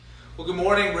Well, good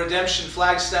morning, Redemption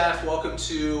Flagstaff. Welcome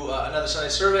to another Sunday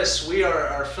service. We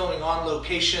are filming on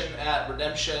location at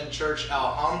Redemption Church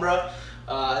Alhambra.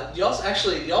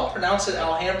 Y'all pronounce it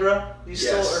Alhambra? You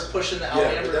still are pushing the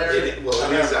Alhambra there?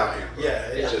 Well, it is Alhambra.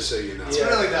 Yeah. Just so you know. It's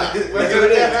really not. It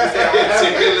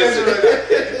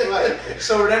is.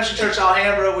 So Redemption Church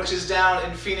Alhambra, which is down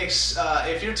in Phoenix.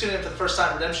 If you're tuning in for the first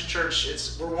time, Redemption Church,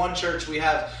 we're one church. We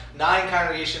have 9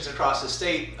 congregations across the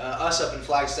state. Us up in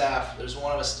Flagstaff. There's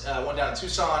one of us, one down in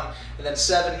Tucson, and then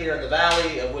 7 here in the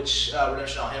Valley, of which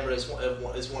Redemption Alhambra is one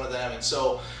of them. And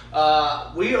so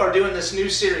we are doing this new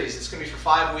series. It's going to be for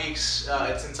 5 weeks.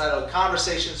 It's entitled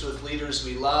Conversations with Leaders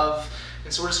We Love.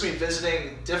 And so we're just going to be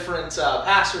visiting different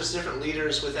pastors, different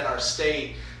leaders within our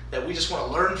state that we just want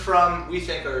to learn from, we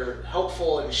think are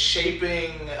helpful in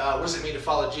shaping what does it mean to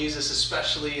follow Jesus,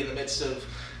 especially in the midst of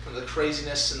the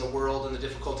craziness in the world and the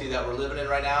difficulty that we're living in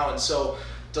right now. And so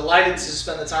delighted to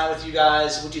spend the time with you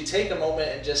guys. Would you take a moment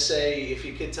and just say, if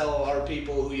you could tell our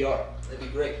people who you are, that'd be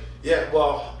great. Yeah,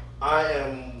 well, I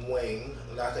am Wayne.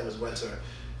 Last name is Winter.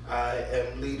 I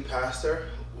am lead pastor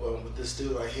with this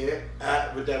dude right here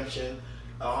at Redemption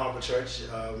Alhambra Church.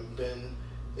 Been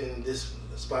in this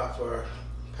spot for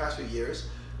the past few years.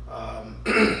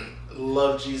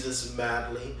 Love Jesus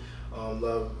madly.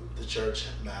 Love the church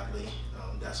madly.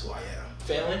 That's who I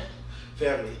am.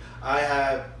 Family. I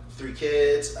have 3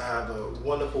 kids. I have a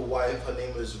wonderful wife. Her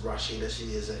name is Rashida.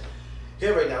 She isn't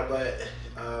here right now, but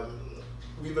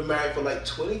we've been married for like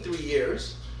 23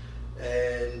 years,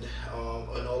 and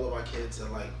all of our kids are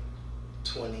like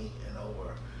 20 and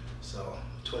over. So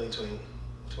 20,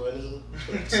 21,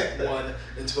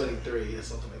 and 23 or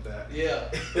something like that. Yeah.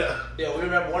 We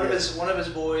remember one of his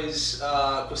boys,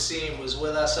 Qasim, was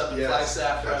with us up in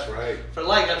Flagstaff for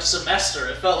like a semester.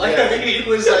 It felt like he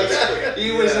was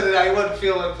he wasn't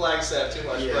feeling Flagstaff too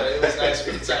much, but it was nice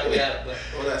for the time we had. But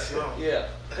well, that's wrong. Yeah.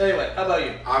 Anyway, how about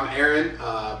you? I'm Aaron,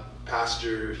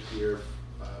 pastor here,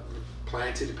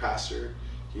 planted pastor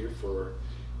here for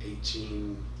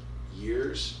 18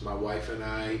 years. My wife and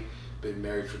I been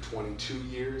married for 22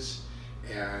 years,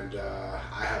 and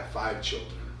I have 5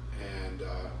 children, and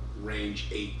range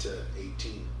 8 to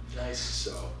 18. Nice.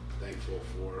 So thankful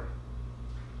for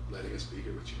letting us be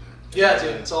here with you, man. Yeah,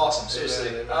 dude, it's awesome.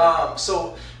 Seriously.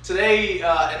 So today,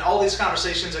 and all these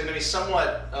conversations are going to be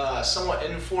somewhat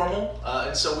informal,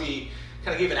 and so we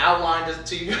kind of gave an outline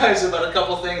to you guys about a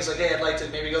couple things. Like, hey, I'd like to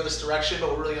maybe go this direction,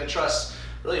 but we're really going to trust,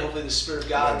 hopefully, the Spirit of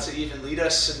God to even lead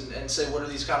us and say what are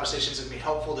these conversations that can be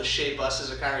helpful to shape us as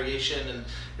a congregation and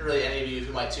really any of you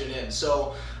who might tune in.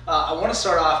 So I want to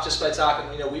start off just by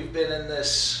talking, we've been in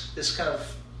this kind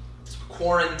of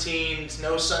quarantined,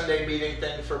 no Sunday meeting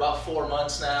thing for about 4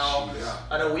 months now. Yeah.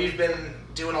 I know we've been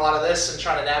doing a lot of this and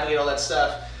trying to navigate all that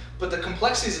stuff, but the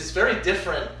complexities is very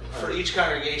different for each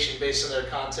congregation based on their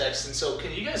context. And so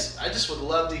can you guys, I just would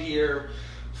love to hear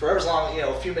for however long,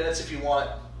 a few minutes if you want,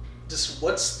 just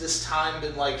what's this time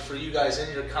been like for you guys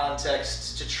in your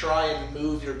context to try and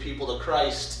move your people to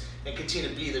Christ and continue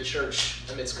to be the church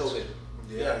amidst COVID?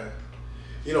 Yeah.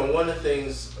 One of the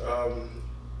things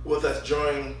with us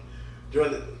during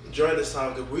this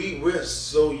time, because we're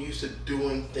so used to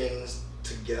doing things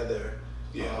together,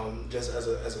 just as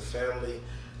a family.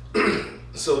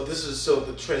 So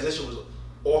the transition was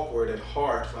awkward and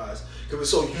hard for us because we're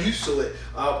so used to it.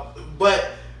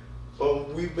 But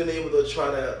we've been able to try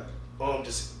to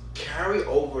just carry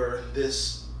over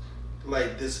this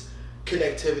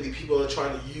connectivity. People are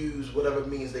trying to use whatever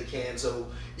means they can. So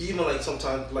even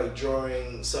sometimes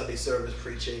during Sunday service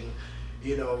preaching,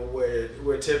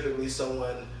 where typically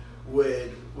someone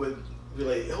would be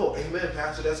like, "Oh, amen,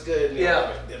 pastor, that's good."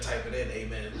 They're typing in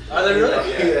amen. Are they really?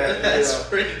 Yeah, that's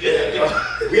pretty good.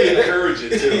 We encourage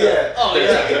it too. Yeah. Oh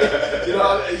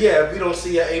yeah. We don't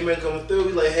see an amen coming through.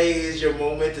 We like, hey, here's your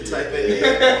moment to type it in.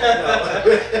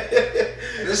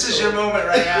 This is your moment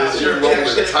right now. This is your moment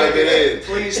to type it in.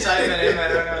 Please type it in.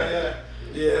 Yeah.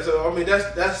 Yeah. So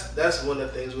that's one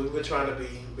of the things we're trying to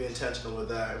be intentional with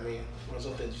that. What are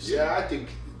some things you see? Yeah, I think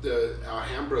the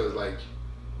Alhambra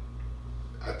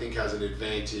I think has an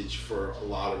advantage for a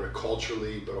lot of it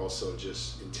culturally, but also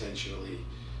just intentionally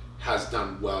has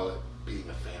done well at being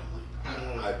a family.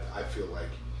 I feel like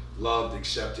loved,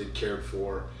 accepted, cared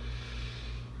for.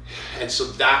 And so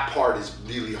that part is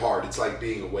really hard. It's like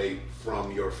being away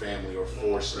from your family or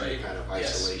forced in kind of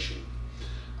isolation.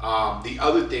 The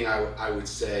other thing I would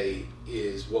say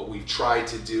is what we've tried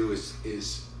to do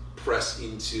is press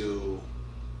into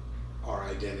our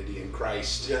identity in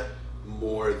Christ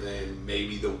more than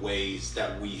maybe the ways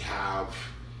that we have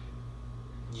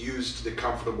used the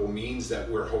comfortable means that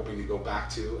we're hoping to go back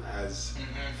to as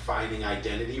finding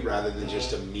identity rather than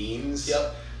just a means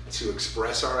to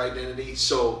express our identity.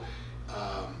 So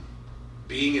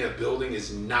being in a building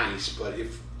is nice, but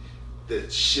if the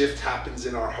shift happens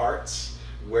in our hearts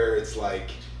where it's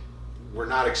like we're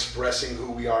not expressing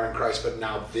who we are in Christ, but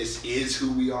now this is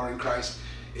who we are in Christ,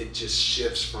 it just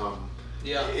shifts from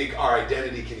our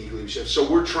identity can easily shift. So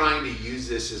we're trying to use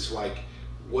this as like,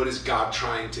 what is God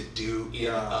trying to do in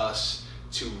us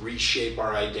to reshape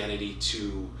our identity,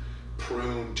 to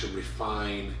prune, to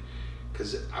refine?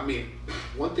 Because I mean,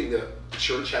 one thing that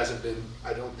church hasn't been,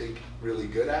 I don't think, really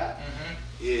good at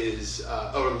is,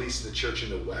 or at least the church in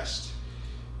the West,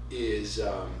 is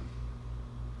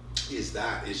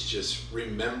just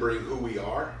remembering who we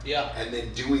are, and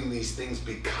then doing these things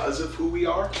because of who we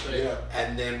are,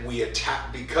 and then we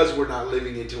attack, because we're not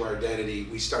living into our identity,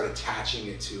 we start attaching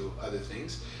it to other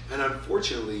things, and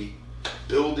unfortunately,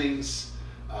 buildings,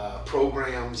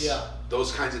 programs,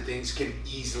 those kinds of things can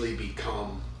easily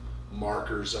become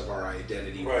markers of our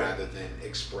identity rather than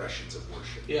expressions of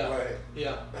worship.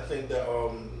 I think that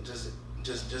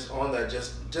just on that,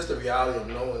 just the reality of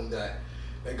knowing that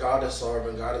God is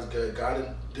sovereign, God is good,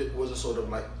 God wasn't sort of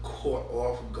like caught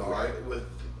off guard with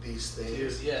these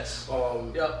things.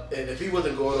 And if he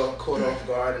wasn't caught off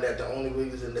guard, and that the only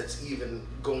reason that's even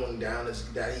going down is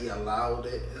that he allowed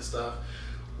it and stuff,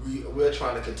 we're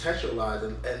trying to contextualize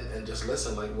and just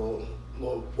listen, like, well,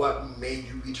 what made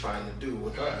you be trying to do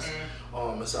with us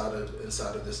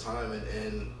inside of this time,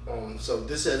 and so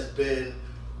this has been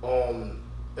an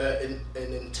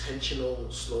intentional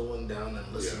slowing down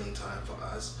and listening time for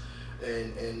us,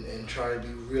 and trying to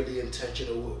be really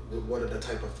intentional with what are the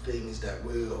type of things that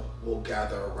we'll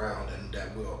gather around, and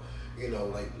that we'll,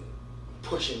 like,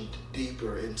 pushing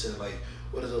deeper into, like,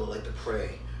 what does it look like to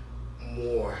pray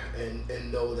more,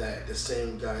 and know that the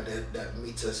same God that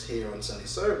meets us here on Sunday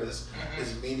service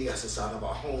is meeting us inside of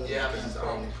our home, because he's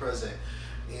omnipresent,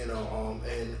 and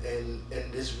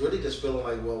it's really just feeling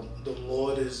like, well, the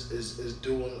Lord is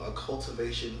doing a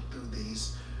cultivation through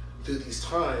these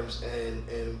times,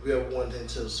 and we're wanting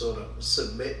to sort of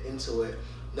submit into it,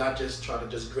 not just try to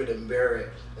just grit and bear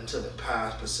it until it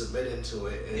passes, but submit into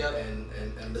it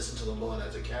and listen to the Lord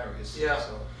as it carries.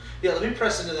 Let me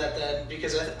press into that then,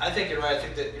 because I think you're right. I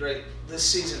think that you're right. This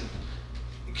season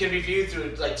can be viewed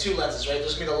through like two lenses, right?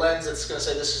 There's going to be the lens that's going to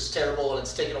say this is terrible and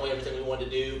it's taken away everything we wanted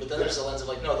to do. But then there's the lens of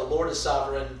like, no, the Lord is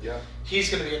sovereign. He's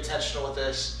going to be intentional with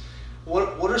this.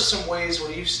 What are some ways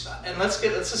where let's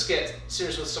just get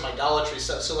serious with some idolatry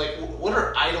stuff. So like, what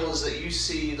are idols that you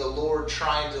see the Lord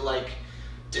trying to like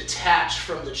detach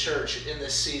from the church in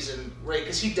this season, right?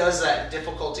 Because he does that in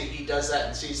difficulty. He does that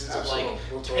in seasons of like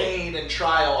pain and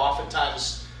trial,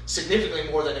 oftentimes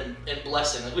significantly more than in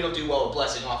blessing. Like, we don't do well with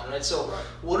blessing often, right? So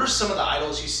what are some of the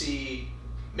idols you see,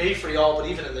 maybe for y'all, but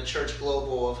even in the church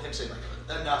global, of him saying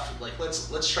like, enough, like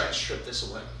let's try and strip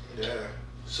this away?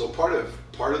 So part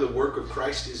of the work of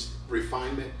Christ is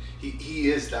refinement.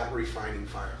 He is that refining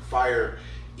fire. Fire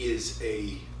is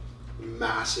a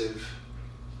massive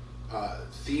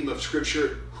theme of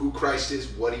Scripture, who Christ is,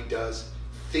 what he does.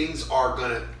 Things are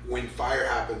gonna, when fire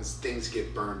happens, things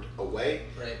get burned away,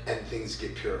 and things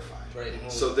get purified.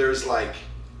 So there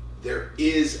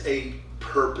is a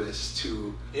purpose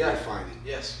to refining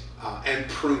and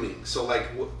pruning. So like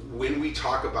when we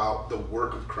talk about the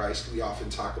work of Christ, we often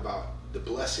talk about the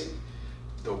blessing,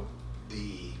 the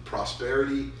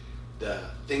prosperity, the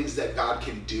things that God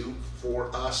can do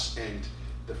for us, and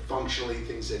the functionally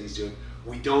things that he's doing.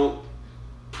 We don't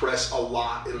press a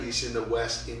lot, at least in the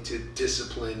West, into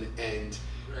discipline and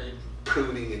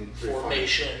pruning and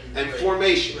formation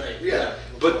formation.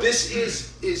 But this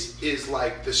is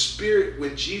like the Spirit.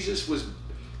 When Jesus was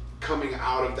coming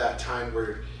out of that time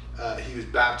where he was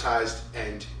baptized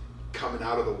and coming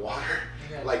out of the water,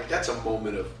 like that's a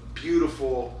moment of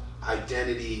beautiful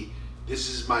identity. This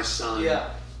is my son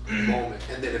moment,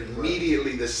 and then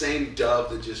immediately the same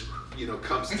dove that just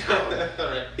comes down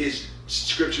is,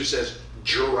 Scripture says,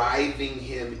 driving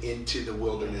him into the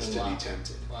wilderness to be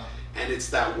tempted. And it's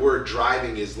that word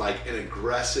driving is like an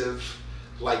aggressive,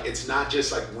 like it's not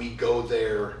just like we go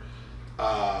there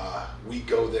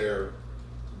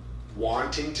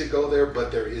wanting to go there,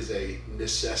 but there is a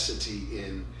necessity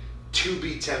in to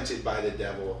be tempted by the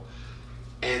devil.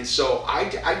 And so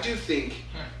I do think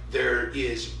there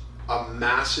is a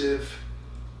massive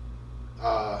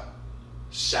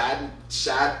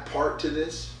sad part to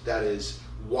this, that is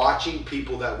watching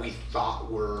people that we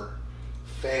thought were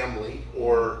family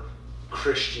or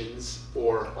Christians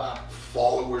or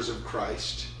followers of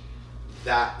Christ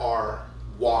that are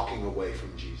walking away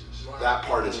from Jesus. Wow. That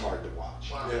part is hard to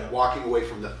watch. Wow. Yeah. Walking away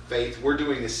from the faith. We're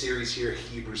doing a series here,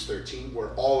 Hebrews 13, where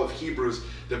all of Hebrews,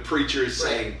 the preacher is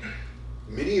saying,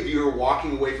 many of you are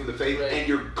walking away from the faith, and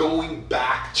you're going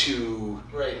back to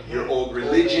your old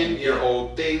religion, your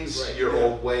old things, your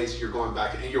old ways. You're going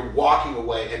back, and you're walking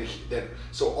away. And then,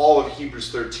 so all of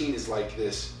Hebrews 13 is like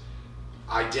this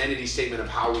identity statement of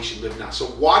how we should live now.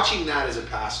 So watching that as a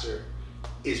pastor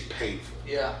is painful.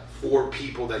 Yeah. For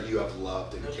people that you have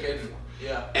loved and cared for.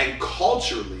 Yeah. And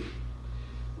culturally,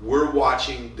 we're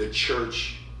watching the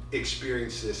church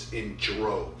experience this in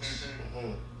droves.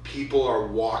 Mm-hmm. People are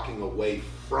walking away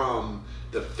from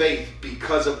the faith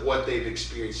because of what they've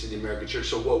experienced in the American church.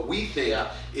 So what we think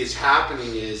is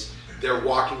happening is they're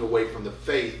walking away from the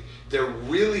faith. They're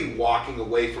really walking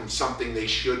away from something they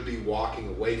should be walking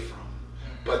away from,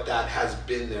 but that has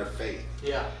been their faith.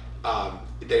 Yeah.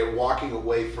 They're walking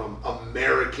away from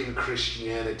American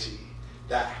Christianity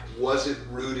that wasn't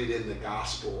rooted in the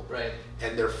gospel. Right.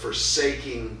 And they're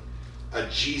forsaking a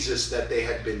Jesus that they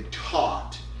had been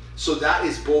taught. So that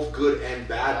is both good and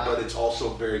bad, but it's also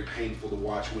very painful to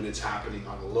watch when it's happening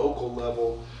on a local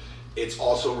level. It's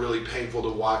also really painful to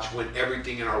watch when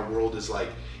everything in our world is like,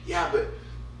 yeah, but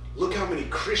look how many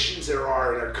Christians there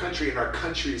are in our country, and our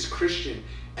country is Christian.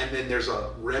 And then there's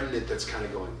a remnant that's kind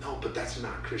of going, no, but that's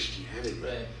not Christianity.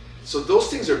 Right. So those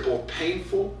things are both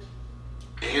painful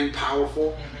and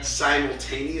powerful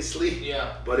simultaneously.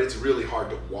 Yeah. But it's really hard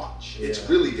to watch. Yeah. It's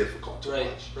really difficult to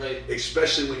watch. Right.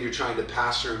 Especially when you're trying to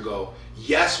pastor and go,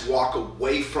 yes, walk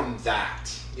away from that.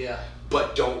 Yeah.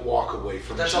 But don't walk away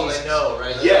from That's Jesus. all they know,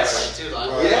 right? Yes. Too, Right. They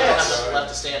don't have Yes. nothing left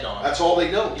to stand on. That's all they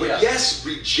know. But Yeah. yes,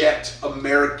 reject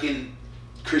American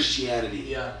Christianity.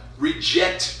 Yeah.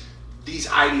 Reject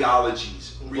these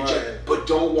ideologies. Reject, Right. but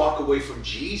don't walk away from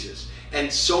Jesus.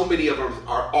 And so many of them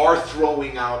are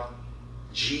throwing out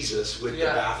Jesus with the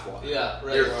bathwater. Yeah, right.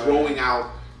 They're throwing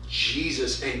out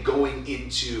Jesus and going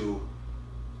into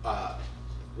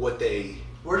what they.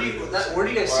 Where do you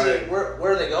guys see where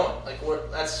are they going? Like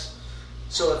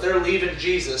so if they're leaving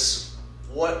Jesus,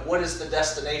 what is the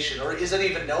destination, or is it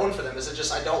even known for them? Is it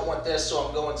just, I don't want this, so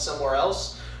I'm going somewhere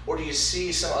else? Or do you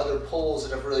see some other pulls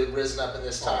that have really risen up in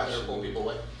this time that are pulling people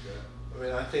away? Yeah. I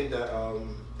mean, I think that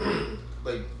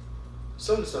like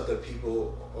some of the stuff that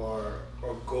people are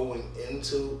going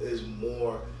into is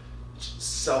more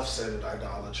self-centered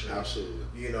idolatry. Absolutely.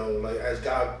 You know, like as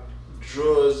God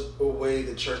draws away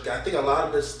the church, I think a lot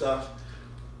of this stuff,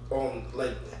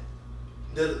 like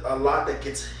there's a lot that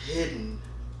gets hidden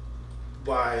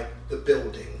by the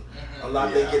building. A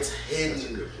lot that gets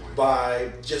hidden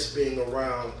by just being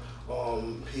around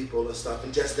people and stuff,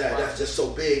 and just that's just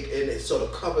so big, and it sort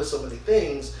of covers so many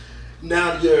things.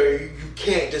 Now you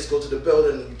can't just go to the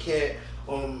building, you can't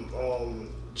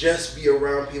just be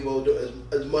around people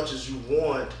as much as you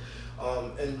want,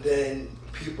 and then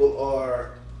people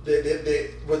are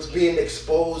what's being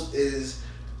exposed is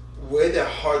where their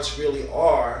hearts really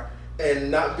are,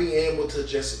 and not being able to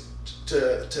just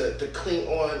to cling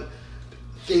on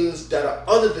things that are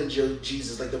other than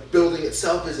Jesus, like the building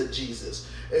itself isn't Jesus,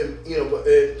 and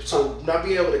so not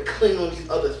being able to cling on these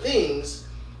other things,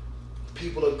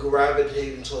 people are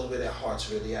gravitating towards where their heart's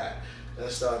really at and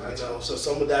stuff. So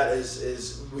some of that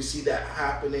is we see that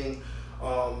happening,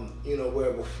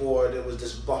 where before there was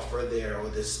this buffer there, or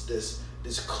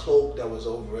this cloak that was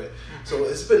over it. So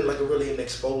it's been like an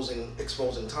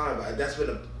exposing time, but that's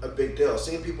been a big deal.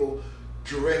 Seeing people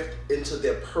drift into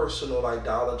their personal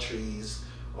idolatries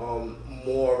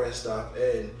more and stuff,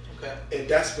 and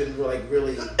that's been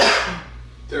really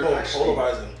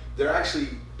polarizing. They're actually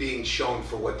being shown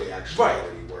for what they actually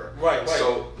already were. Right.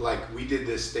 So like we did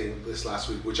this thing this last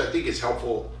week, which I think is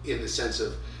helpful in the sense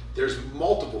of there's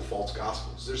multiple false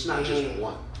gospels. There's not just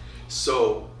one.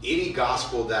 So any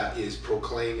gospel that is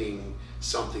proclaiming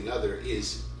something other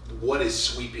is what is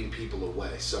sweeping people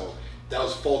away. So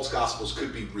those false gospels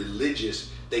could be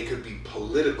religious, they could be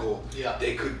political,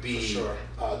 they could be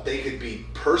they could be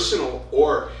personal,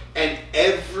 and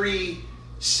every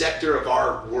sector of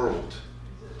our world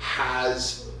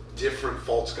has different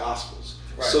false gospels.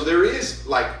 Right. So there is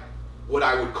like what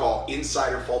I would call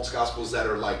insider false gospels that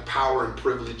are like power and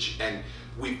privilege, and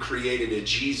we've created a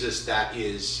Jesus that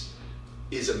is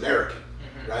American.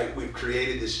 Right? We've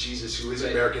created this Jesus who is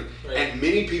American, and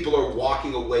many people are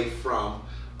walking away from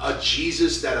a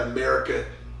Jesus that America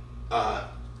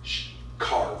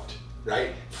carved,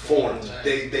 right? Formed.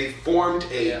 They formed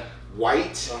a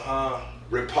white,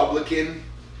 Republican,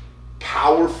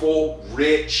 powerful,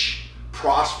 rich,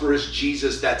 prosperous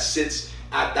Jesus that sits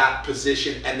at that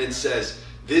position and then says,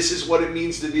 this is what it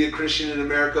means to be a Christian in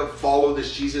America, follow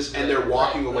this Jesus, and they're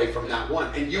walking away from that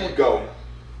one. And you would go,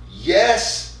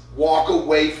 yes, walk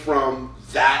away from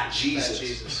that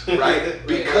Jesus, right?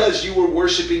 Because you were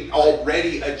worshiping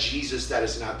already a Jesus that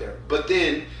is not there. But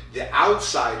then the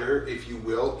outsider, if you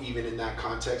will, even in that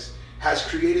context, has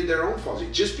created their own false.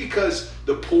 Just because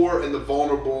the poor and the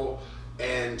vulnerable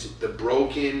and the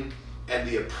broken and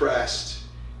the oppressed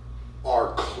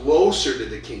are closer to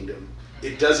the kingdom,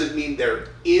 it doesn't mean they're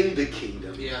in the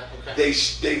kingdom. Yeah, okay.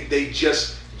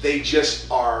 They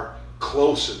just are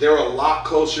closer. They're a lot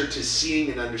closer to seeing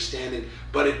and understanding,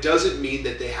 but it doesn't mean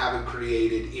that they haven't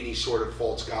created any sort of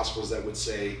false gospels that would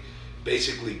say,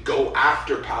 basically, go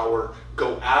after power,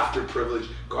 go after privilege,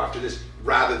 go after this,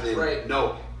 rather than,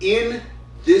 no, in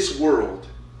this world,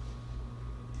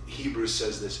 Hebrews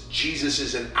says this, Jesus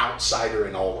is an outsider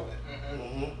in all of it.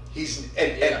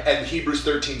 And Hebrews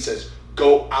 13 says,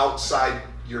 go outside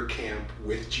your camp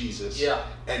with Jesus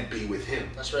and be with him.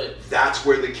 That's right. That's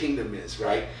where the kingdom is,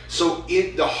 right? So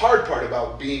the hard part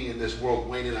about being in this world,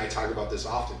 Wayne and I talk about this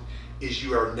often, is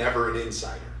you are never an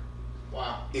insider.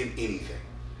 Wow. In anything.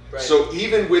 Right. So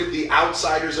even with the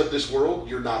outsiders of this world,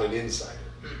 you're not an insider.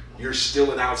 You're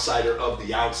still an outsider of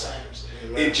the outsiders.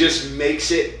 It just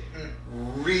makes it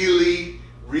really,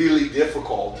 really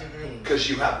difficult because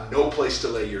you have no place to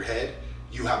lay your head.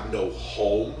 You have no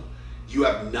home. You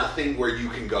have nothing where you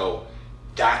can go,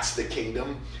 that's the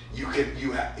kingdom.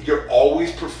 You're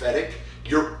always prophetic.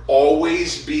 You're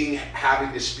always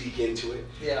having to speak into it.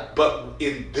 Yeah. But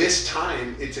in this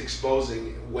time, it's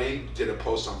exposing, Wayne did a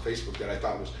post on Facebook that I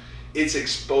thought it's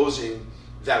exposing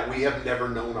that we have never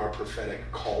known our prophetic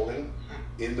calling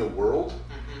in the world.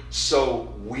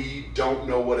 So we don't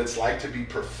know what it's like to be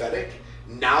prophetic.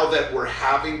 Now that we're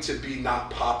having to be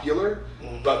not popular,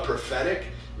 but prophetic,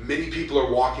 many people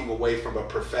are walking away from a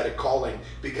prophetic calling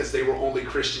because they were only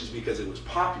Christians because it was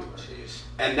popular. Jeez.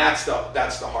 And that's the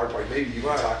hard part. Maybe you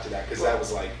can talk to that, because that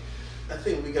was like, I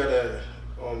think we gotta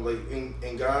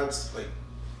in God's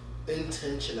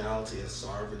intentionality and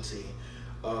sovereignty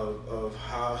of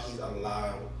how He's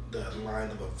allowed the line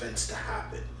of events to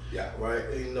happen. Yeah. Right.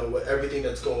 With everything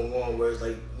that's going on, where it's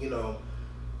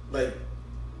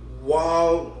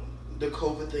while the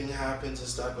COVID thing happens and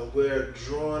stuff, and we're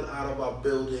drawn out of our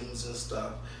buildings and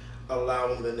stuff,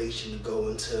 allowing the nation to go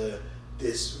into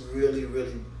this really,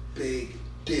 really big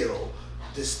deal,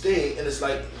 this thing, and it's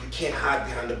like you can't hide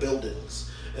behind the buildings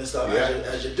and stuff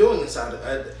as you're doing inside of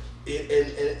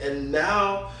it. And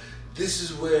now this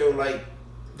is where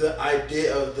the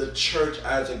idea of the church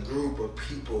as a group of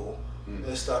people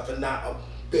and stuff, and not a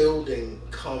building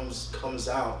comes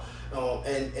out.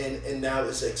 And now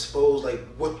it's exposed,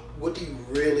 what do you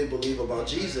really believe about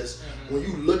Jesus? When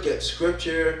you look at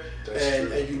scripture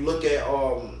and you look at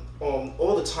all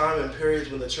the time and periods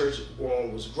when the church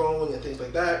was growing and things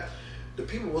like that, the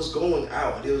people was going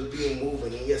out and it was being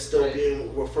moving, and yet still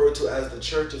being referred to as the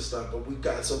church and stuff. But we've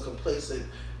gotten so complacent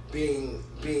being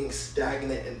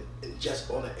stagnant and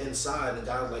just on the inside, and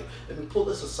God's like, let me pull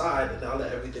this aside and now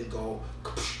let everything go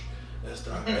and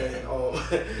stuff. And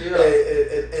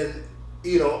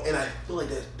and I feel like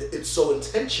that it's so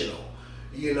intentional,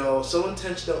 so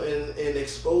intentional in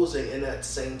exposing, and at the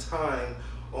same time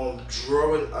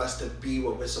drawing us to be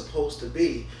what we're supposed to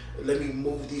be. Let me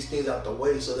move these things out the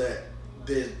way so that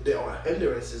there are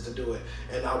hindrances to do it,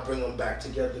 and I'll bring them back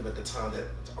together at the time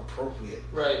that's appropriate.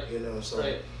 Right.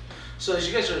 So as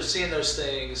you guys are seeing those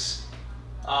things,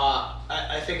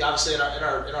 I think obviously in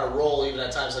our role, even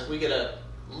at times, we get to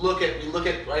look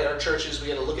at our churches. We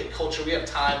got to look at culture. We have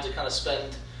time to kind of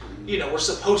spend. We're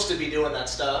supposed to be doing that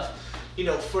stuff.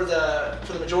 For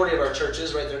the majority of our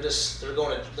churches, right? They're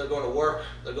going to work.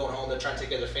 They're going home. They're trying to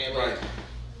take care of their family. Right.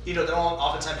 They don't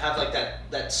oftentimes have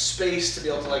that space to be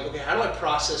able to okay, how do I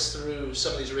process through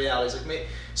some of these realities?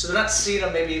 So they're not seeing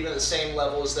them maybe even at the same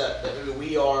levels that maybe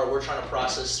we are. We're trying to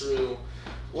process through.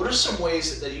 What are some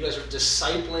ways that you guys are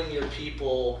discipling your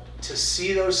people to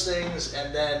see those things,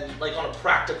 and then on a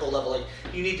practical level,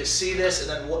 you need to see this,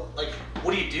 and then what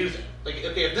do you do then?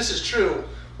 Okay, if this is true,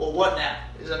 well, what now?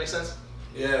 Does that make sense?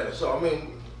 Yeah. So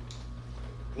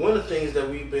one of the things that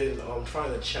we've been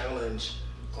trying to challenge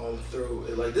through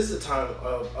is this is a time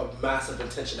of massive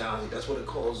intentionality. That's what it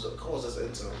calls us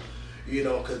into,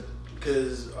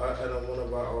 because I know one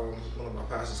of our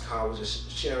pastors, Kyle, was just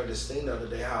sharing this thing the other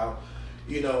day, how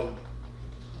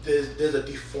there's a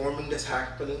deforming that's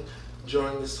happening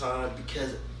during this time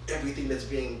because everything that's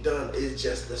being done is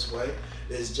just this way.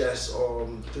 It's just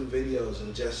through videos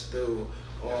and just through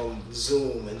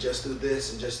Zoom and just through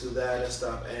this and just through that and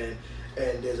stuff.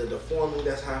 and there's a deforming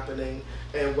that's happening,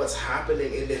 and what's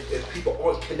happening, and if people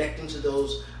aren't connecting to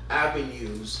those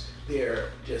avenues, they're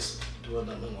just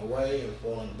dwindling away and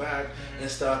falling back and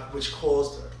stuff, which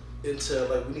caused into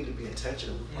like we need to be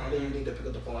intentional. Probably you need to pick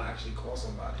up the phone and actually call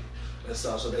somebody and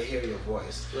stuff so they hear your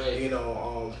voice. Right. You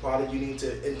know, probably you need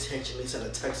to intentionally send a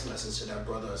text message to that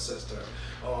brother or sister.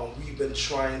 We've been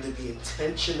trying to be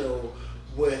intentional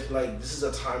with like this is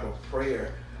a time of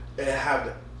prayer and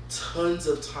have tons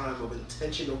of time of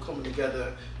intentional coming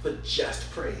together for just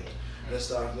praying and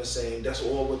stuff and saying that's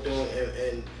all we're doing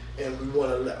and we want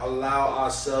to allow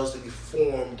ourselves to be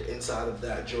formed inside of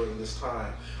that during this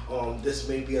time. This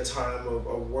may be a time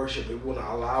of worship. We want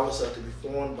to allow ourselves to be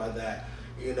formed by that,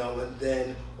 you know, and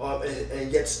then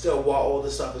and yet still while all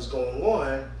this stuff is going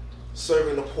on,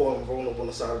 serving the poor and vulnerable on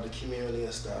the side of the community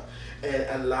and stuff, and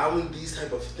allowing these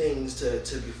type of things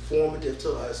to be formative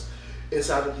to us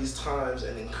inside of these times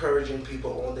and encouraging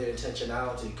people on their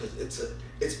intentionality, because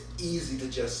it's easy to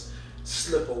just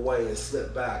slip away and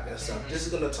slip back and stuff. This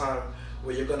is a time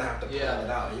where you're gonna have to plan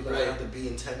it out. You're gonna have to be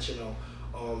intentional.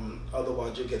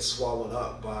 Otherwise, you'll get swallowed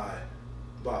up by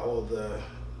all the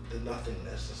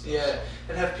nothingness and stuff. Yeah,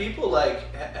 and have people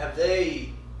like have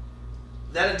they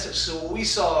that? So what we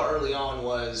saw early on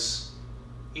was,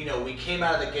 you know, we came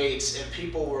out of the gates and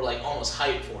people were like almost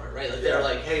hyped for it, right? Like they're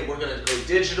like, hey, we're gonna go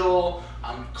digital.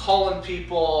 I'm calling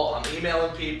people. I'm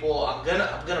emailing people. I'm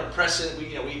gonna press it.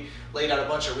 We laid out a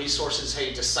bunch of resources.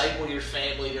 Hey, disciple your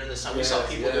family during this time. We saw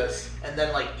people do it, and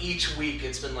then like each week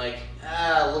it's been like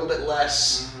a little bit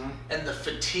less, and the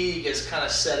fatigue has kind of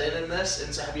set in this.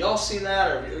 And so, have you all seen that,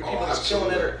 or are people just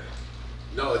killing it? Or?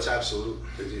 No, it's absolute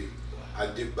fatigue. I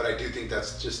do think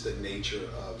that's just the nature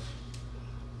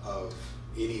of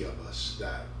any of us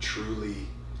that truly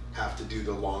have to do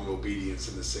the long obedience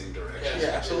in the same direction.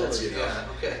 Yeah, absolutely. You know, yeah,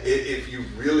 okay. If you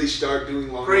really start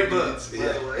doing long Great obedience, book,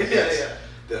 by the way. yes,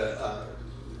 the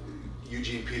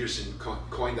Eugene Peterson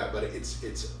coined that, but it's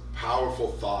a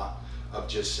powerful thought of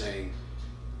just saying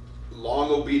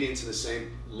long obedience in the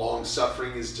same, long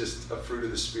suffering is just a fruit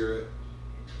of the Spirit,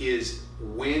 is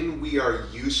when we are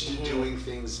used to doing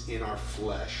things in our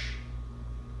flesh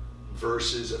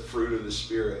versus a fruit of the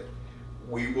Spirit,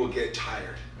 we will get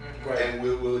tired, and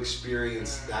we will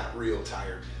experience that real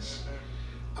tiredness.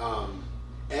 And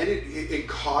it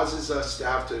causes us to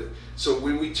have to, so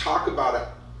when we talk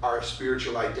about our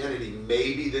spiritual identity,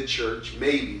 maybe the church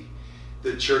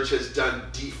has done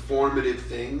deformative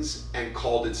things and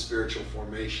called it spiritual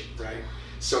formation, right?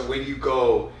 So when you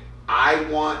go, I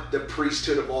want the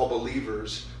priesthood of all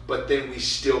believers, but then we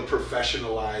still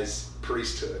professionalize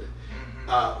priesthood.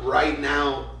 Right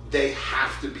now, they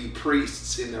have to be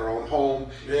priests in their own home,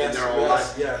 in their own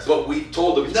life. Yes. But we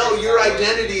told them, no, your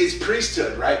identity is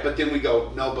priesthood, right? But then we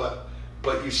go, no,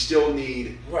 but you still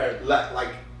need,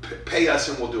 pay us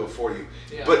and we'll do it for you.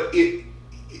 Yeah. But it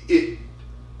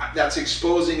that's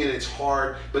exposing and it's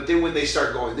hard. But then when they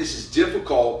start going, this is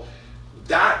difficult,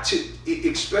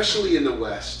 especially in the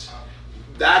West,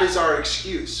 that is our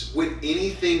excuse. When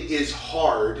anything is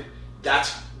hard,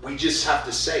 we just have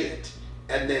to say it.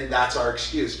 And then that's our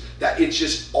excuse. That it's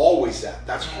just always that.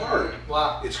 That's hard.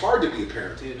 Wow. It's hard to be a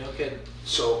parent. Dude, no kidding.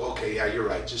 So, okay, yeah, you're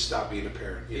right. Just stop being a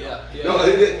parent. You know? Yeah. No,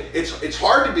 it's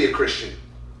hard to be a Christian.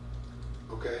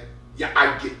 Okay?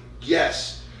 Yeah,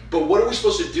 yes. But what are we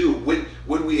supposed to do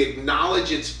when we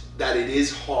acknowledge that it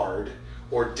is hard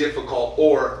or difficult,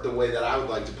 or the way that I would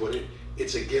like to put it,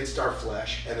 it's against our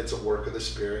flesh and it's a work of the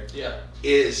Spirit. Yeah.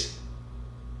 Is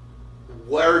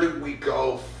where do we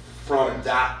go from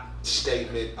that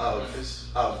statement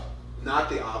of not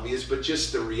the obvious, but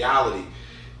just the reality?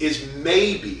 Is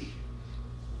maybe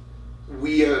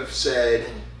we have said,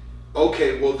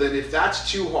 okay, well then if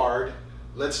that's too hard,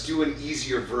 let's do an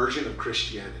easier version of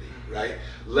Christianity, right?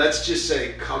 Let's just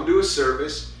say, come to a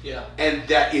service, and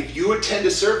that if you attend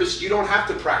a service, you don't have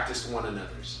to practice one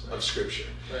another's of Scripture.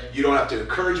 Right. You don't have to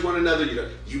encourage one another.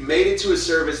 You made it to a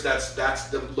service, that's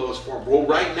the lowest form. Well,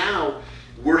 right now,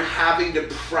 we're having to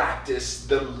practice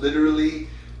literally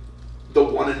the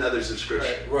one another's of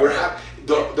Scripture. Right.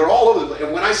 They're all over the place.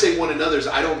 And when I say one another's,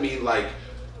 I don't mean like,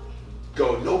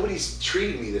 nobody's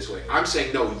treating me this way. I'm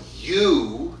saying, no,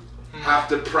 you have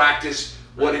to practice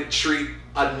what it treat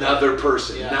another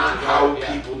person, not how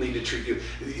people need to treat you.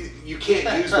 You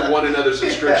can't use the one another's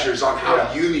of Scriptures on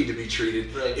how you need to be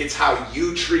treated. Right. It's how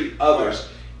you treat others.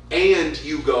 Right. And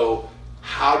you go,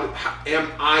 how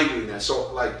am I doing that?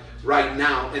 So like, right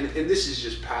now, and this is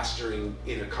just pastoring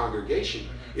in a congregation,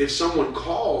 if someone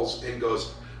calls and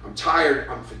goes, I'm tired,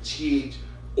 I'm fatigued,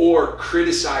 or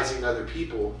criticizing other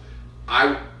people,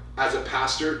 I, as a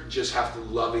pastor, just have to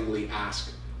lovingly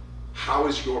ask, how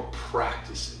is your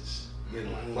practices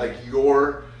in life? Like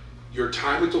your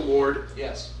time with the Lord,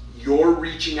 Yes. you're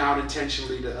reaching out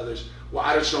intentionally to others. Well,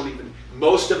 I just don't even,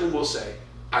 most of them will say,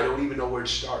 I don't even know where to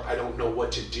start. I don't know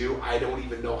what to do. I don't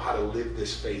even know how to live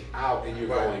this faith out. And you're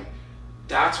going,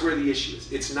 that's where the issue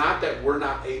is. It's not that we're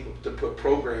not able to put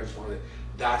programs on it.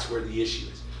 That's where the issue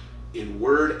is. In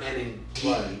word and in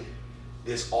deed,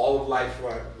 this all of life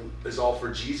is all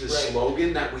for Jesus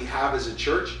slogan that we have as a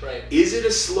church, is it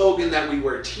a slogan that we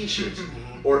wear t-shirts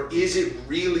or is it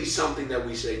really something that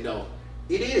we say, no,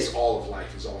 it is all of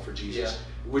life is all for Jesus,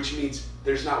 which means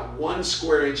there's not one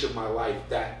square inch of my life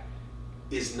that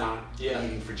is not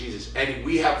beating for Jesus. And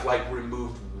we have like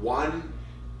removed one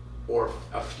or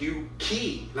a few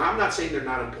key. Now I'm not saying they're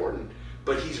not important,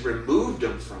 but he's removed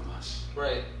them from us.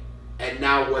 Right. And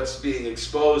now what's being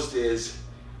exposed is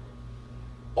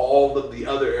all of the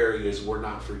other areas were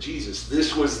not for Jesus.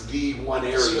 This was the one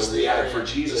area we had for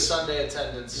Jesus. The Sunday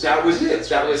attendance. That was it.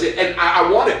 That was it. And I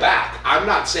want it back. I'm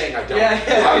not saying I don't.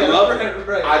 I love it.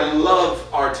 I love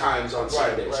our times on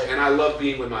Sundays. And I love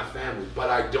being with my family. But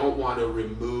I don't want to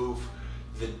remove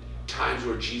the times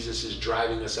where Jesus is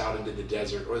driving us out into the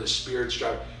desert or the Spirit's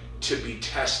driving to be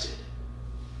tested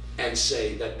and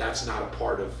say that that's not a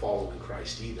part of following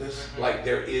Christ either. Like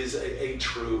there is a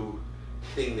true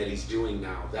thing that he's doing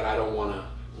now that I don't want to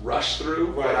rush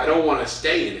through, but I don't want to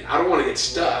stay in it. I don't want to get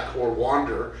stuck or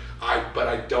wander. But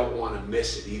I don't want to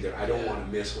miss it either. I don't want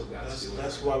to miss what God's doing.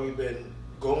 That's why we've been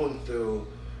going through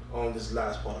this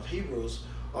last part of Hebrews,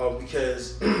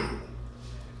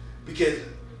 because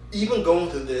even going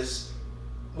through this,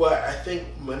 what I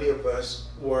think many of us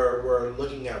were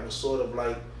looking at was sort of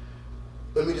like,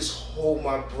 let me just hold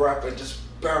my breath and just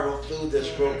barrel through this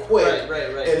real quick, and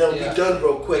then be done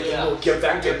real quick, and we'll get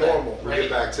back to normal. Get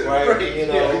back to you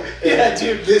know.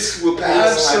 Dude, this will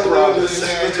pass. I promise.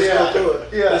 Let's just go through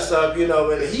it. And stuff, you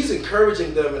know. And he's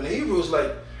encouraging them in Hebrews,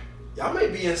 like, y'all may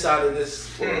be inside of this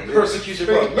persecution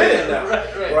for a minute now,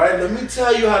 right? Let me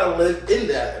tell you how to live in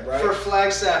that, right? For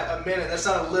Flagstaff, a minute. That's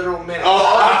not a literal minute.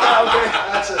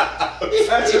 That's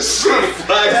a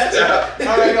Flagstaff.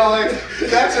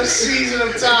 That's a season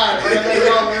of time.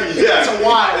 It's a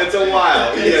while. It's a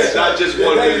while. Yeah, not just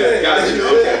 1 minute. Got you.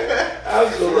 Okay.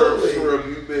 Absolutely.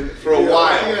 For a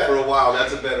while. For a while.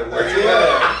 That's a better word.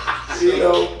 You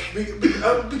know,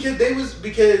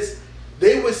 because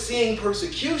they were seeing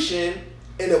persecution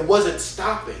and it wasn't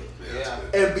stopping.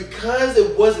 And because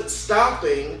it wasn't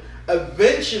stopping,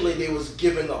 eventually they was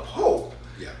giving up hope.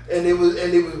 And they was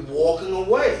walking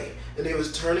away, and they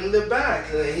was turning their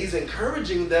back. And he's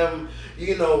encouraging them,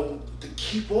 you know, to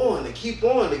keep on, to keep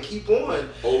on, to keep on,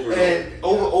 over and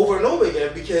over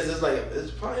again, because it's like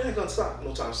it's probably not gonna stop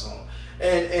no time soon.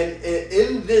 And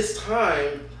in this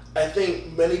time, I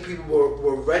think many people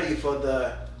were ready for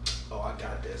the, I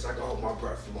got this. I can hold my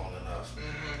breath for long enough.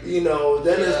 You know,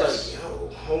 then it's like, yo,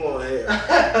 hold on here.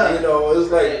 You know,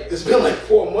 it's like, it's been like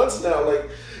 4 months now. Like,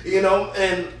 you know,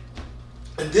 and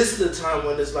this is the time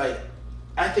when it's like,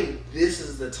 I think this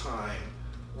is the time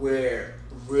where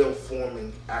real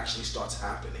forming actually starts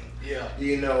happening.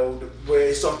 You know, where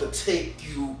it starts to take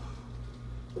you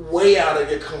way out of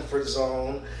your comfort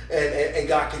zone, and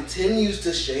God continues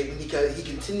to shape, and he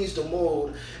continues to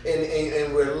mold,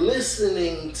 and we're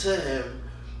listening to him,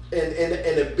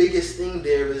 and the biggest thing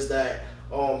there is that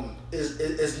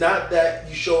is not that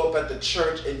you show up at the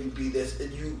church and you be this,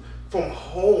 and you from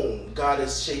home God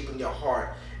is shaping your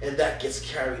heart, and that gets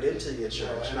carried into your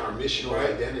church. And our missional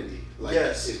identity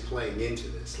is playing into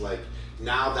this. Like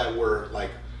now that we're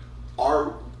like,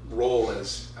 our role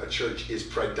as a church is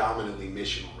predominantly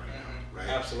missional right now, right?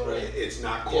 Absolutely. It's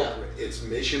not corporate. It's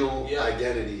missional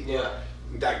identity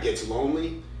that gets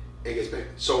lonely and gets big.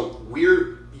 So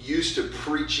we're used to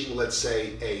preaching, let's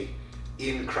say, a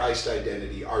in Christ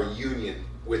identity, our union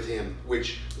with him,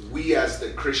 which we as the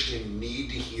Christian need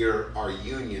to hear our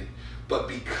union. But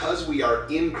because we are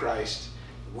in Christ,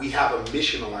 we have a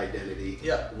missional identity,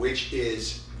 which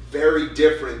is very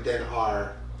different than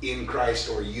our in Christ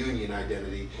or union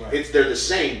identity. They're the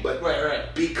same, but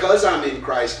because I'm in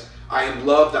Christ, I am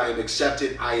loved, I am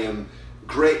accepted, I am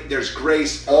great, there's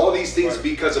grace, all these things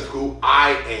because of who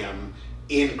I am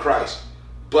in Christ.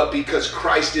 But because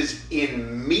Christ is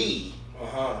in me,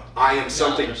 I am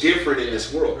something different in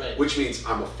this world, which means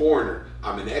I'm a foreigner,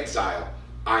 I'm an exile,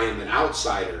 I am an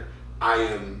outsider, I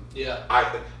am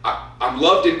I'm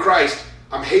loved in Christ,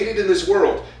 I'm hated in this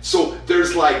world. So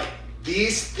there's like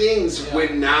these things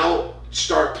when now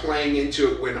start playing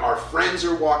into it, when our friends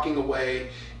are walking away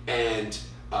and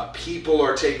people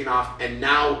are taking off, and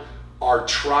now our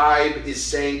tribe is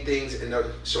saying things, and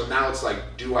so now it's like,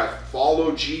 do I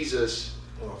follow Jesus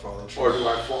or do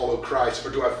I follow Christ, or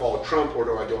do I follow Trump, or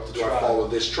do I follow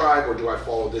this tribe, or do I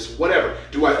follow this whatever?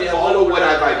 Do I follow what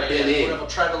have I been in? Whatever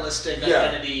tribalistic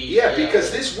identity. Yeah,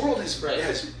 because this world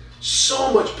has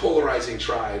so much polarizing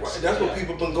tribes. Right. That's what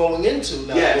people have been going into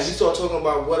now. Yes. When we start talking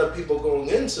about what are people going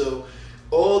into,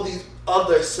 all these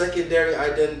other secondary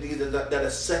identities that are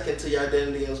second to your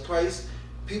identity in Christ,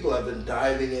 people have been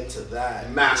diving into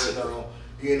that massively.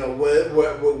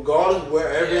 Regardless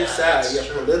wherever it's at, your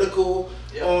true. political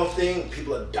thing,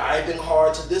 people are diving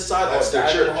hard to this side That's or their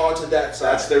diving church. hard to that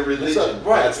side. That's their religion.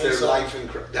 Right. That's their life in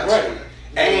Christ. That's right.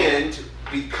 right. And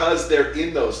because they're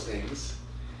in those things,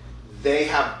 they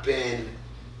have been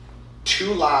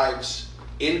 2 lives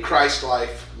in Christ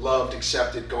life, loved,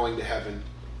 accepted, going to heaven,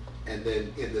 and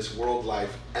then in this world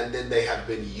life, and then they have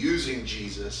been using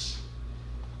Jesus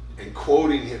and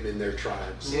quoting him in their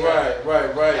tribes. Right.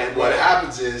 And what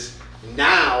happens is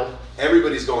now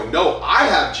everybody's going, no, I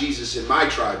have Jesus in my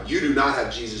tribe. You do not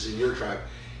have Jesus in your tribe.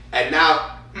 And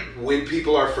now when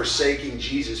people are forsaking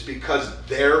Jesus because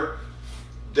their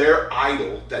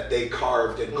idol that they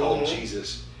carved and called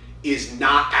Jesus is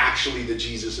not actually the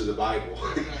Jesus of the Bible.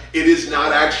 It is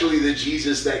not actually the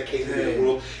Jesus that came into the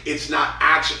world. It's not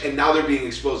actually, and now they're being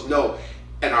exposed. No,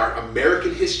 and our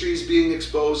American history is being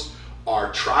exposed.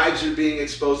 Our tribes are being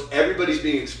exposed. Everybody's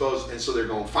being exposed. And so they're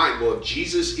going, fine, well, if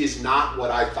Jesus is not what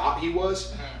I thought he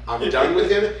was, I'm done with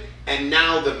him. And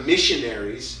now the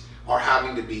missionaries are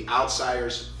having to be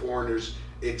outsiders, foreigners,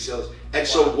 exiles. And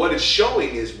so what it's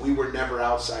showing is we were never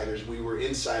outsiders. We were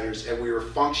insiders, and we were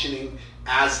functioning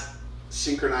as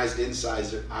synchronized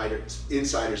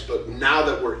insiders. But now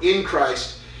that we're in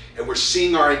Christ and we're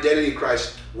seeing our identity in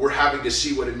Christ, we're having to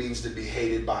see what it means to be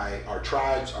hated by our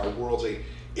tribes, our worlds.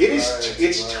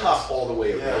 It's tough all the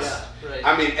way around.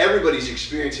 I mean, everybody's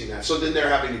experiencing that. So then they're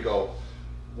having to go,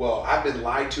 well, I've been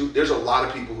lied to. There's a lot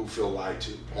of people who feel lied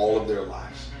to all of their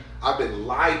lives. I've been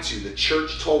lied to. The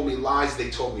church told me lies. They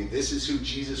told me this is who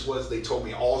Jesus was. They told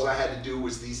me all I had to do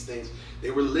was these things.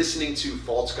 They were listening to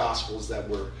false gospels that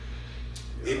were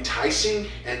enticing,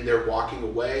 and they're walking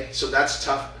away. So that's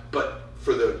tough. But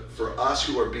for us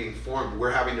who are being formed,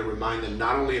 we're having to remind them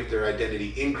not only of their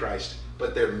identity in Christ,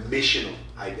 but their missional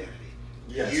identity.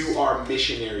 Yes. You are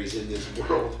missionaries in this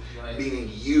world,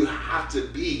 meaning you have to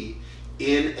be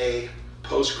in a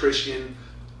post-Christian,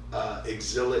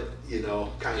 exilic,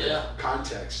 kind of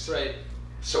context. Right.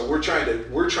 So we're trying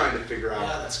to figure out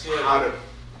how to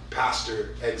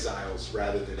pastor exiles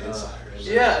rather than insiders.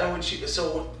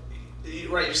 So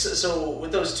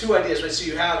with those 2 ideas, right? So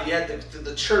you had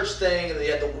the church thing, and then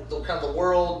you had the kind of the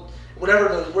world, whatever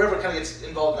kind of gets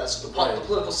involved in that, so the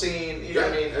political scene. You know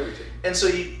what I mean? Everything. And so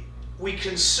we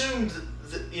consumed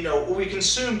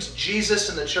Jesus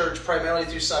and the church primarily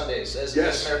through Sundays as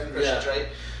American Christians, right?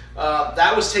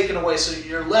 That was taken away, so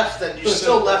you're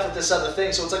still left with this other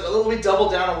thing. So it's like, let me double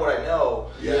down on what I know,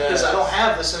 because I don't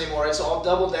have this anymore, right? So I'll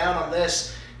double down on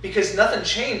this, because nothing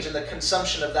changed in the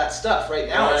consumption of that stuff. Right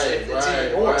now, it's even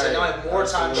more. It's like, now I have more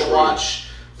time to watch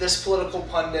this political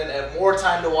pundit, I have more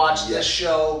time to watch this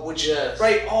show, which,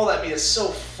 all that means is so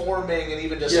forming, and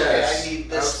even just, okay, I need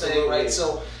this thing, right?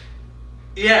 So,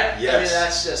 I mean,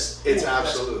 that's just... It's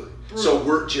absolutely... So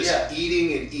we're just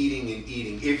eating and eating and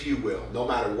eating, if you will, no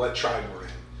matter what tribe we're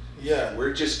in. Yeah.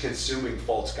 We're just consuming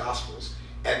false gospels.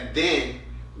 And then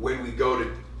when we go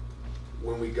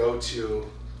to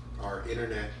our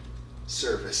internet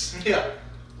service,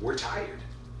 we're tired.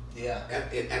 Yeah.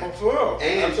 And for real.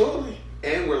 Absolutely.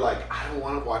 And we're like, I don't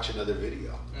want to watch another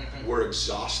video. We're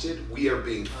exhausted. We are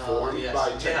being formed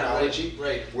by technology.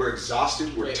 Right. We're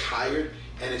exhausted. We're tired.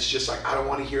 And it's just like, I don't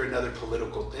want to hear another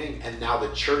political thing. And now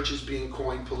the church is being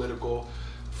coined political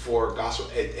for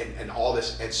gospel and all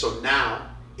this. And so now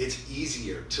it's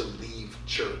easier to leave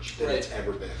church than it's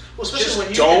ever been. Well, especially just when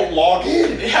you don't log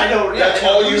in. I know. That's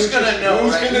all who's gonna know?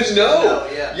 Who's gonna know?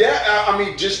 Yeah. I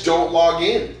mean, just don't log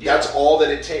in. That's all that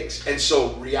it takes. And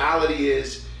so reality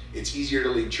is, it's easier to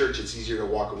leave church. It's easier to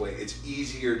walk away. It's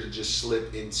easier to just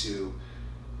slip into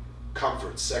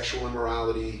comfort, sexual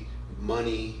immorality,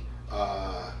 money,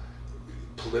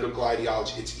 political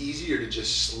ideology. It's easier to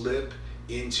just slip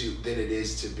into than it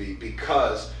is to be,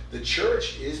 because the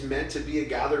church is meant to be a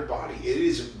gathered body. It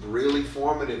is really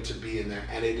formative to be in there,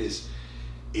 and it's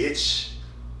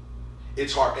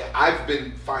hard. I've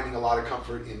been finding a lot of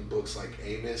comfort in books like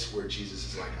Amos, where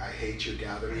Jesus is like, I hate your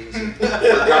gatherings, and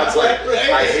where God's like,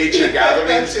 I hate your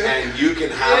gatherings, and you can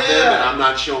have them, and I'm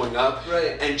not showing up,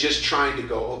 and just trying to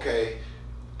go, okay,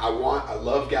 I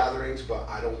love gatherings, but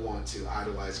I don't want to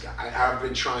idolize God. I've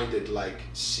been trying to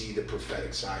see the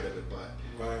prophetic side of it,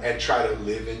 and try to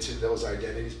live into those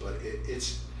identities. But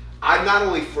I not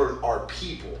only for our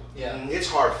people, Yeah. it's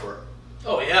hard for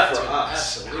Oh yeah, for dude,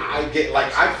 us. absolutely. I get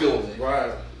like I feel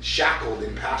Right. shackled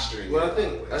in pastoring. Well, in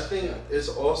I ways. think it's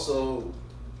also,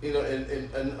 you know, in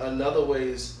another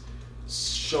ways,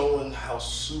 showing how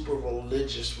super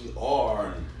religious we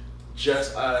are,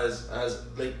 just as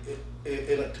like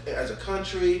as a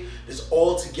country, it's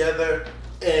all together,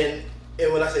 and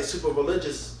when I say super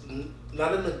religious,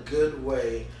 not in a good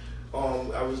way.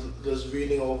 I was just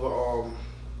reading over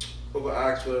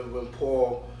Acts when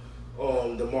Paul,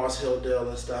 the Mars Hilldale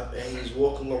and stuff, and he's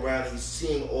walking around, he's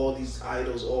seeing all these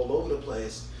idols all over the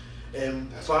place,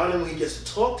 and finally when he gets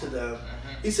to talk to them,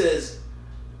 he says,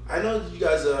 I know that you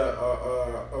guys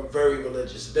are very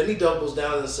religious. Then he doubles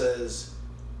down and says,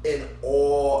 in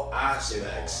all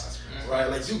aspects. Right?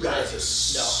 Like, you guys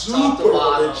are top to super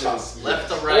bottom, religious. left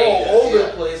to right. All over the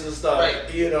place and stuff.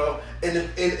 Right. You know? And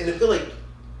I feel like,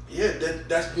 yeah,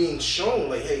 that's being shown.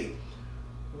 Like, hey,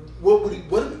 we're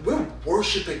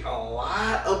worshiping a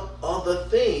lot of other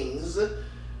things,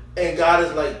 and God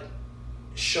is like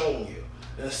showing you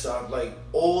and stuff. Like,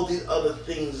 all these other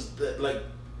things that, like,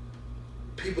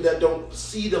 people that don't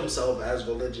see themselves as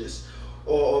religious,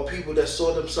 or people that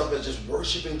saw themselves as just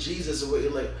worshiping Jesus, and where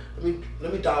you're like,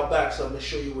 let me dial back so I'm gonna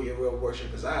show you where your real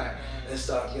worship is at and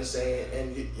stuff. You know, saying,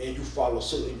 and you follow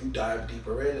suit and you dive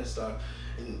deeper in and stuff,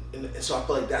 and so I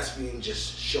feel like that's being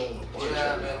just shown a bunch.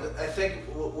 Yeah, man. I think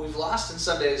what we've lost in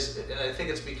Sundays, and I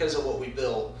think it's because of what we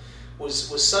built,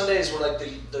 was Sundays were like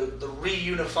the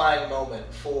reunifying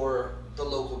moment for the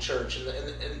local church,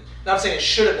 and not saying it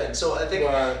should have been. So I think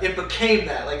it became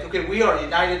that. Like, okay, we are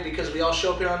united because we all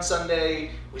show up here on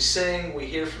Sunday, we sing, we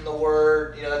hear from the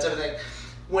Word. You know, that's everything.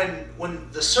 When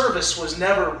the service was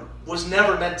never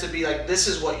meant to be like, this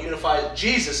is what unifies.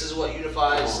 Jesus is what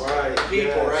unifies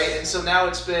people, right? And so now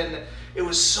it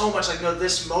was so much like, no,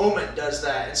 this moment does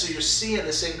that, and so you're seeing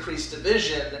this increased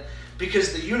division.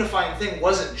 Because the unifying thing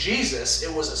wasn't Jesus,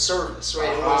 it was a service,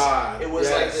 right? It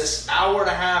was like this hour and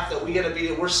a half that we got to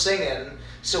be, we're singing,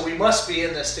 so we must be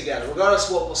in this together, regardless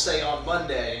of what we'll say on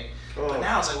Monday. But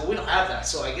now it's like, well, we don't have that,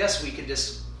 so I guess we could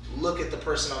just look at the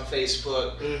person on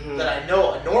Facebook that I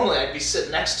know normally I'd be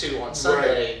sitting next to on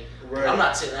Sunday. Right. I'm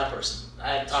not seeing that person. I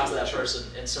hadn't talked to that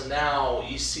person, and so now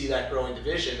you see that growing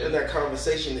division. And that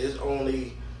conversation is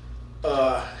only,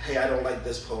 hey, I don't like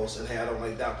this post, and hey, I don't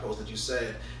like that post that you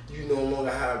said. You no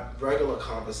longer have regular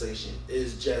conversation.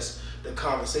 It's just the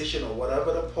conversation or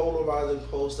whatever the polarizing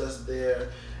post that's there,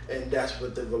 and that's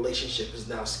what the relationship is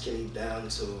now skinny down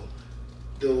to.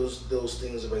 Those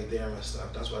things right there and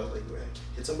stuff. That's why I was like, man,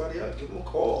 hit somebody up, give them a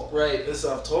call, right, and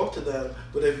stuff. Talk to them.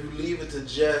 But if you leave it to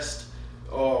just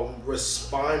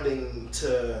responding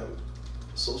to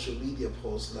social media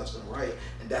posts left and right,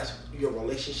 and that's your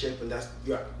relationship, and that's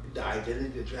the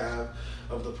identity that you have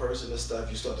of the person and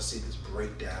stuff, you start to see this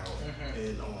breakdown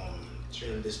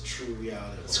in this true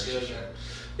reality. That's good, man.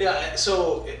 Yeah,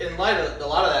 so in light of a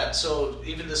lot of that, so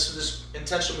even this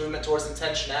intentional movement towards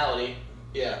intentionality,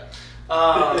 you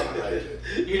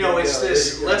know, it's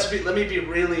this. Let me be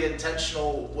really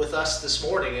intentional with us this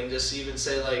morning, and just even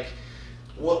say, like,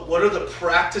 what are the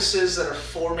practices that are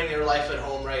forming your life at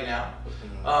home right now?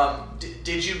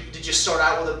 Did you start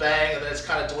out with a bang and then it's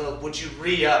kind of dwindled? Would you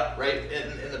re-up, right?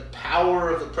 In the power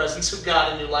of the presence of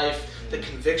God in your life, the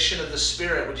conviction of the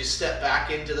Spirit, would you step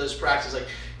back into those practices? Like,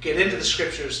 get into the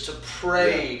scriptures, to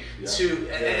pray,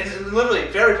 and literally,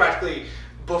 very practically,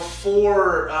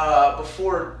 before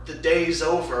the day's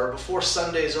over, before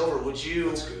Sunday's over, would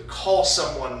you call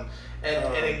someone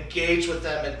and engage with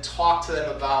them and talk to them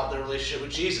about their relationship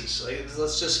with Jesus? Like,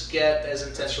 let's just get as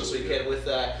intentional as we can with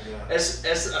that, as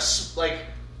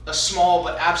a small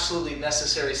but absolutely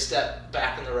necessary step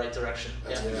back in the right direction.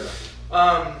 Okay,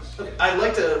 I'd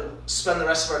like to spend the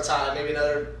rest of our time, maybe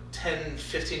another 10,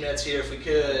 15 minutes here if we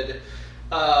could.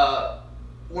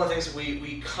 One of the things that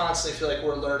we constantly feel like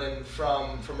we're learning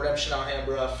from Redemption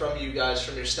Alhambra, from you guys,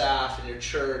 from your staff and your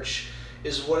church,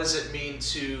 is what does it mean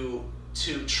to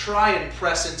try and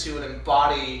press into and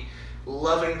embody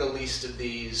loving the least of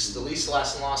these, the least,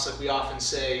 last, and lost, like we often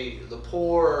say, the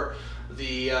poor,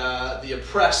 the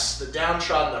oppressed, the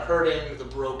downtrodden, the hurting, the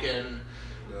broken.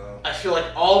 I feel like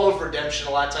all of Redemption,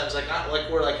 a lot of times, like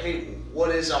we're like, hey,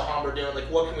 what is Alhambra doing? Like,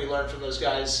 what can we learn from those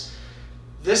guys?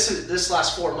 This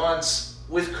last 4 months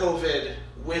with COVID,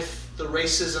 with the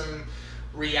racism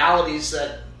realities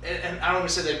that, and I don't want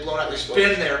to say they've blown out, they've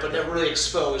been there, but they're really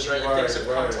exposed, right? And things have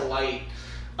come to light,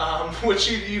 which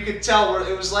you could tell where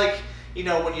it was like, you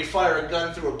know, when you fire a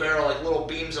gun through a barrel, like little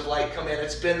beams of light come in.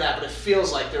 It's been that, but it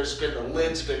feels like the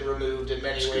lid's been removed in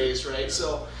many ways, right?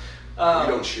 So We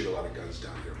don't shoot a lot of guns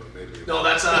down here, but maybe. No,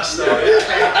 that's us though.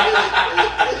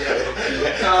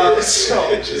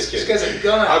 So just this kidding. guy's a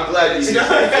gun. I'm glad you used the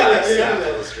Flagstaff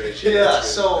illustration. Yeah, That's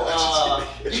so good.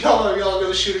 Just kidding. y'all go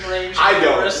to shooting range. I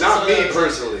don't. Forest, Not me that's-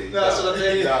 personally. No, that's what I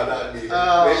mean. No, not me.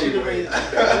 Shooting Maybe range.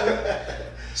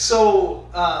 So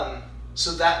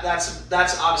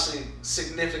that's obviously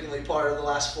significantly part of the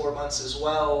last 4 months as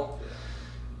well.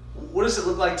 What does it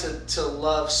look like to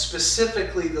love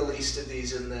specifically the least of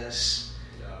these in this?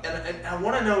 And I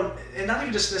want to know, and not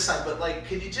even just this time, but like,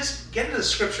 could you just get into the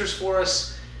scriptures for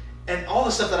us and all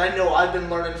the stuff that I know I've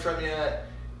been learning from you?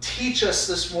 Teach us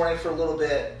this morning for a little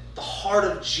bit the heart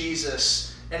of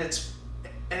Jesus and it's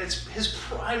his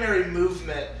primary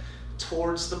movement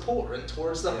towards the poor and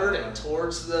towards the hurting,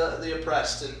 towards the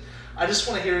oppressed. And I just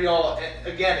want to hear y'all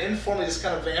again informally just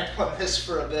kind of vamp on this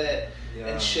for a bit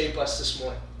and shape us this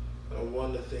morning.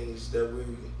 One of the things that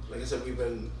like I said, we've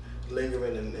been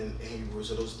lingering in Hebrews,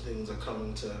 so those things are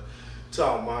coming to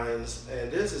our minds. And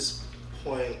there's this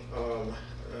point,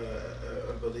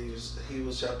 I believe it's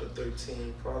Hebrews chapter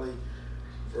 13, probably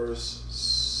verse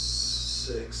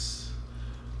 6.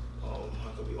 I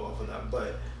could be off on that,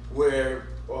 but where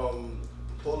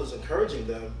Paul is encouraging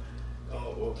them.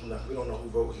 We don't know who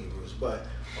wrote Hebrews, but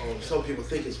some people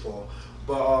think it's Paul.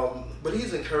 But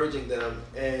he's encouraging them,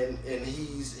 and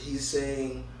he's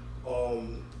saying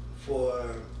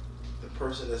for the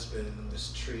person that's been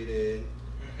mistreated,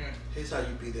 here's how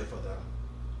you be there for them,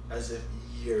 as if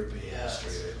you're being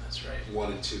mistreated. That's right.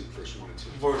 1 and 2, verse 1 and 2.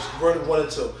 Verse 1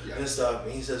 and 2 Yeah. and stuff.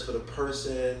 And he says for the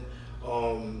person,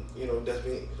 that's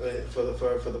being for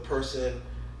the person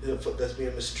that's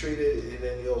being mistreated, and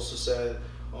then he also said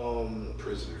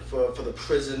Prisoner. for the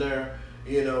prisoner.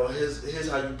 Here's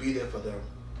how you be there for them,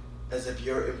 as if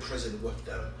you're in prison with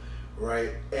them,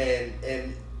 right?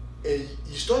 And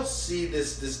you start to see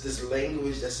this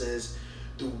language that says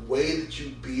the way that you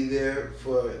be there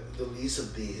for the least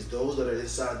of these, those that are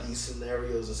inside these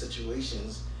scenarios and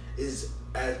situations, is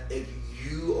as if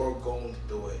you are going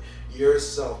through it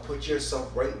yourself. Put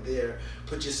yourself right there.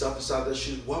 Put yourself inside their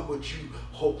shoes. What would you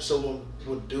hope someone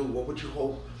would do? What would you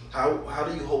hope? How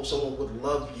do you hope someone would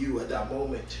love you at that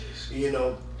moment?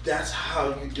 That's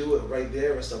how you do it right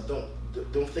there and stuff. Don't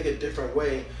think a different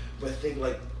way, but think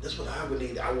like, that's what I would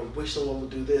need. I would wish someone would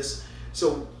do this.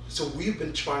 So we've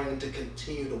been trying to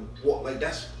continue to walk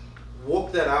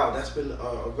walk that out. That's been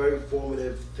a very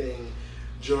formative thing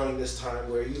during this time,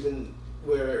 where even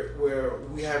where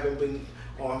we haven't been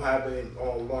having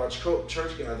large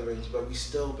church gatherings, but we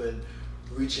still been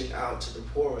reaching out to the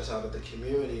poorest out of the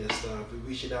community and stuff. We're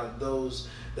reaching out to those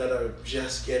that are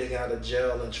just getting out of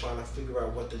jail and trying to figure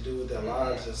out what to do with their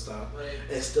lives and stuff. Right.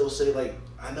 And still say, like,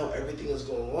 I know everything is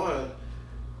going on,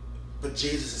 but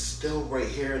Jesus is still right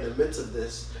here in the midst of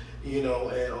this, and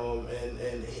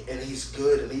he's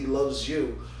good and he loves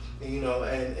you,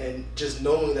 and just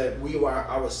knowing that we are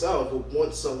ourselves would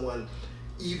want someone,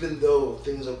 even though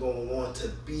things are going on, to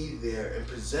be there and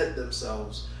present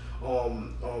themselves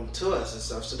to us and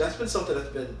stuff. So that's been something that's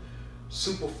been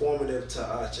super formative to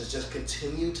us, is just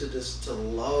continue to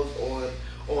love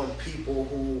on people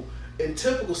who in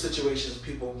typical situations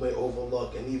people may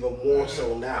overlook, and even more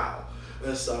so now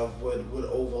and stuff would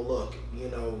overlook.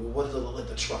 What does it look like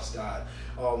to trust God,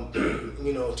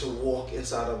 to walk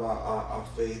inside of our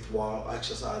faith while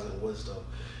exercising wisdom?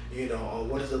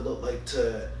 What does it look like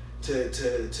to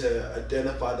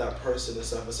identify that person and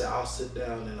stuff and say, I'll sit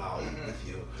down and I'll eat with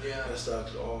you and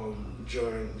stuff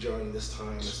during this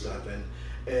time and stuff,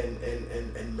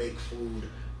 and make food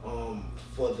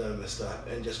for them and stuff,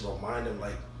 and just remind them,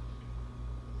 like,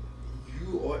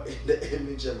 you are in the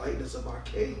image and likeness of our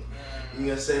King. You know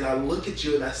what I'm saying? I look at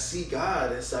you and I see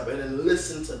God and stuff, and then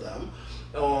listen to them,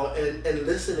 and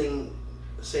listening,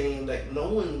 saying, like,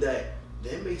 knowing that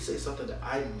they may say something that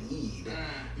I need,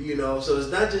 so it's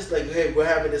not just like, hey, we're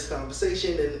having this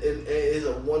conversation and it's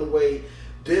a one-way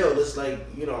deal. It's like,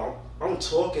 I'm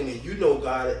talking and you know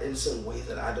God in some ways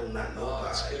that I do not know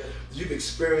God. You've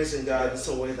experienced God in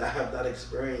some ways that I have not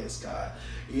experienced God,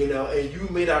 and you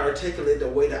may not articulate the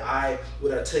way that I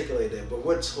would articulate it, but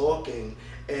we're talking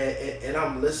and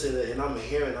I'm listening and I'm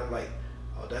hearing, I'm like,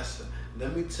 oh,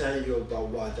 let me tell you about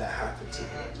why that happened to you.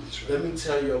 Right. Let me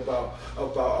tell you about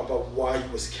why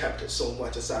you was kept so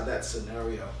much inside that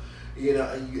scenario.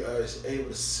 And you are able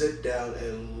to sit down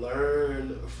and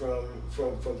learn from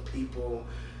people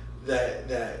that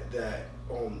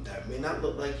may not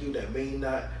look like you,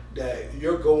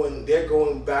 they're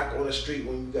going back on the street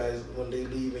when they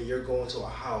leave, and you're going to a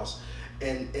house,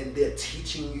 and they're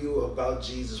teaching you about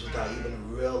Jesus without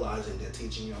even realizing they're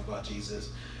teaching you about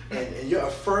Jesus. and you're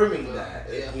affirming that,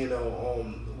 Yeah. you know,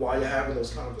 while you're having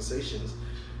those conversations,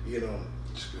 you know.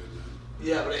 It's good, man.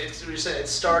 Yeah, but it's you're saying it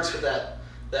starts with that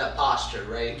posture,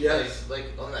 right? Yes. Like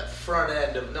on that front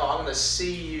end of no, I'm gonna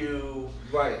see you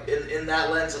Right. in that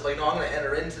lens of like no, I'm gonna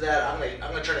enter into that. I'm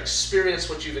gonna try to experience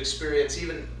what you've experienced,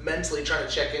 even mentally trying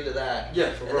to check into that.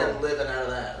 Yeah, for and real. then living out of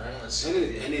that. I'm gonna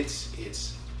see. And it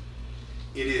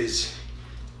is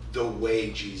the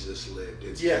way Jesus lived.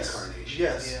 It's Yes. incarnation.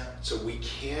 Yes. Yeah. So we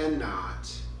cannot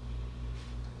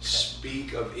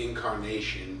speak of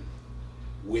incarnation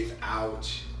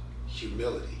without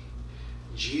humility.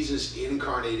 Jesus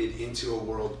incarnated into a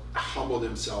world, humbled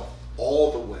himself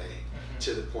all the way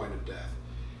to the point of death.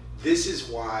 This is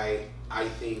why I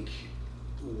think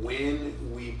when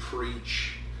we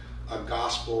preach a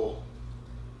gospel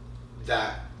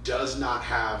that does not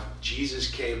have Jesus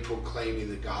came proclaiming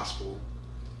the gospel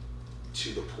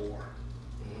to the poor,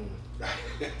 right?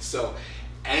 So,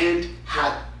 and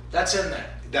had That's in there.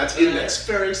 that's in there. It's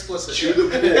very explicit. To the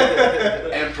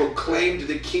poor, and proclaimed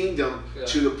the kingdom Yeah.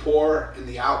 to the poor and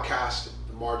the outcast,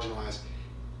 the marginalized,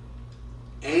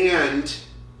 and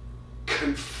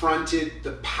confronted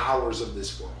the powers of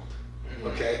this world.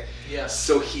 Okay? Yes.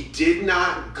 So he did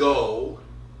not go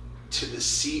to the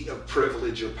seat of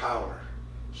privilege or power.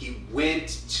 He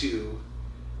went to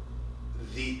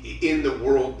in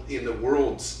the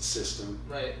world's system.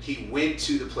 Right. He went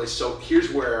to the place. So here's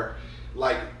where,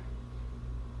 like,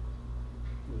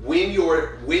 when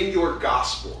your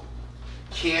gospel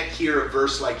can't hear a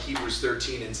verse like Hebrews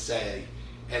 13 and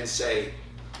say,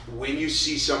 when you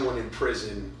see someone in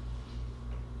prison,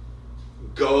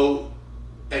 go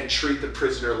and treat the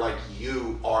prisoner like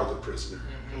you are the prisoner.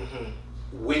 Mm-hmm.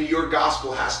 When your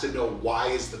gospel has to know why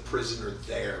is the prisoner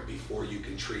there before you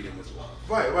can treat him with love.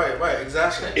 Right,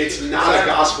 exactly. It's not a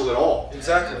gospel at all.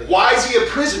 Exactly. Why is he a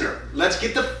prisoner? Let's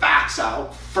get the facts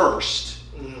out first.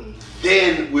 Mm.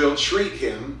 Then we'll treat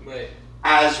him Right.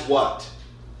 as what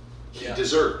he Yeah.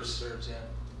 deserves. Deserves, yeah.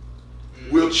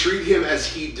 We'll treat him as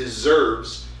he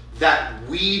deserves, that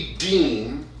we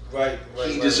deem Right.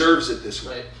 he deserves it this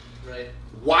way. Right.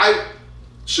 Why?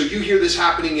 So you hear this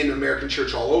happening in American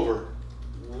church all over.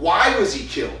 Why was he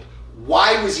killed?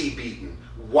 Why was he beaten?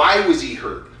 Why was he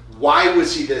hurt? Why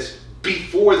was he this?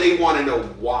 Before they want to know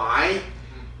why,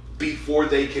 before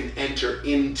they can enter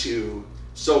into.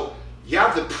 So,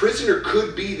 yeah, the prisoner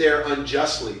could be there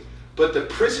unjustly, but the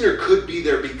prisoner could be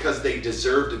there because they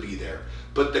deserve to be there.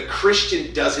 But the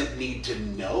Christian doesn't need to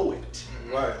know it.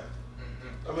 Right.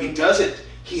 I He mean, doesn't.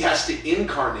 He has to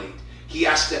incarnate. He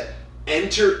has to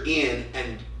enter in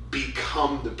and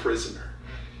become the prisoner.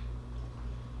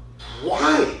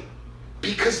 Why?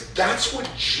 Because that's what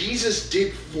Jesus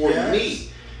did for Yes.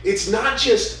 me. It's not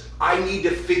just I need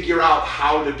to figure out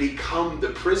how to become the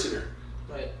prisoner.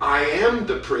 Right. I am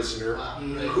the prisoner Wow.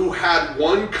 who had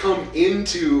one come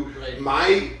into Right.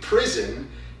 my prison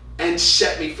and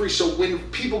set me free. So when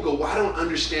people go, well, I don't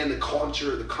understand the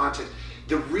culture or the context,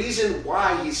 the reason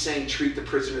why he's saying treat the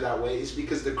prisoner that way is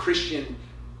because the Christian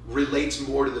relates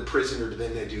more to the prisoner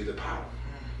than they do the power.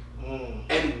 Mm.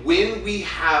 And when we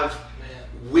have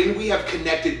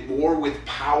connected more with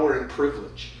power and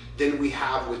privilege than we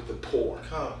have with the poor,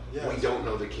 Come. Yes. we don't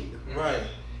know the kingdom. Right.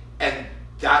 And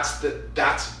that's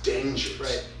dangerous.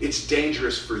 Right. It's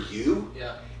dangerous for you.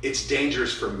 Yeah. It's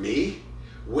dangerous for me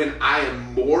when I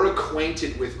am more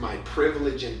acquainted with my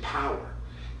privilege and power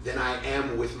than I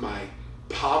am with my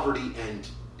poverty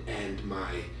and my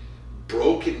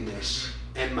brokenness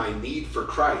and my need for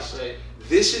Christ. Right.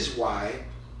 This is why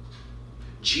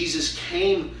Jesus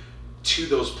came to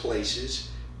those places,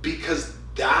 because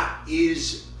that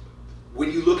is,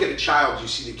 when you look at a child, you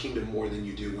see the kingdom more than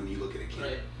you do when you look at a king.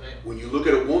 Right. When you look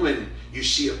at a woman, you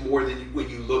see it more than when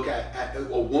you look at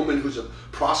a woman who's a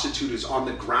prostitute, who's on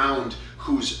the ground,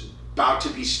 who's about to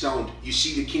be stoned. You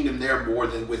see the kingdom there more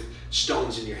than with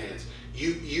stones in your hands.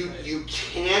 You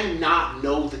cannot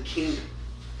know the kingdom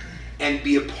and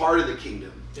be a part of the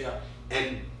kingdom Yeah.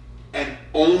 and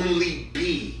only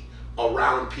be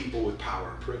around people with power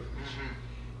and privilege.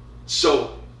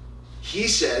 So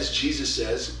Jesus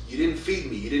says, you didn't feed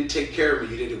me, you didn't take care of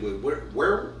me, you didn't,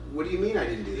 what do you mean I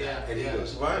didn't do that? Yeah, And he yeah.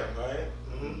 goes, Right.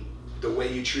 Mm-hmm. the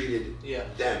way you treated Yeah.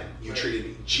 them, you Right. treated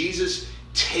me. Jesus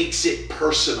takes it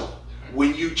personal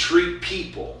when you treat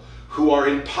people who are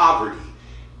in poverty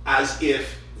as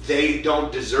if they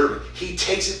don't deserve it. He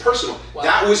takes it personal. Wow.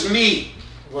 That was me.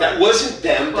 Right. That wasn't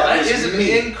them. Well, that that was is an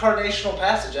me. incarnational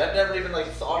passage. I've never even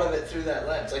thought of it through that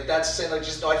lens. Like that's saying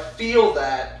just I feel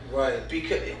that Right.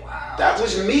 because wow. That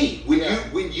was me. When Yeah.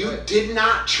 you Right. did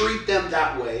not treat them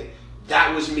that way,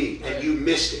 that was me, and Right. you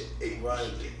missed it. Right.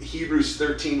 Hebrews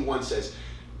 13:1 says,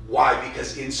 Why?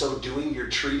 Because in so doing, you're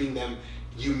treating them,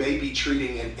 you may be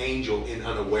treating an angel in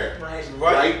unaware.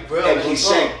 Right? Real, and he's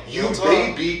saying, you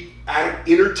may be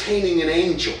entertaining an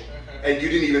angel, and you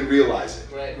didn't even realize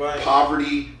it. Right.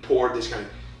 Poverty, poor, this kind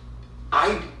of...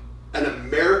 An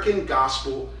American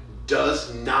gospel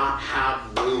does not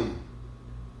have room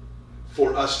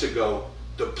for us to go,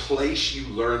 the place you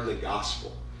learn the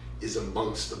gospel is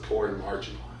amongst the poor and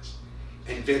marginalized.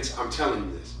 And Vince, I'm telling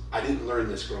you this, I didn't learn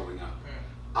this growing up.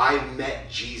 I met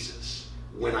Jesus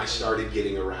when I started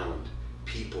getting around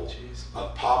people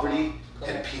of poverty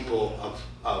and people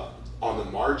of on the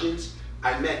margins.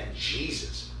 I met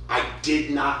Jesus. I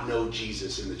did not know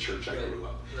Jesus in the church I grew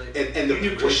up. And you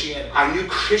knew Christianity. I knew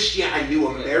Christianity. I knew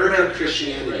American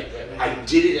Christianity. I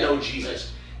didn't know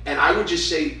Jesus. And I would just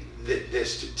say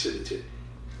this to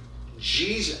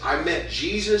Jesus. I met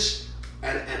Jesus,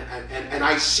 and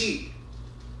I see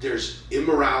there's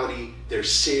immorality,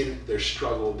 there's sin, there's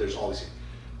struggle, there's all these things.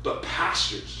 But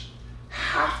pastors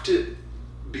have to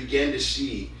begin to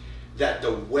see that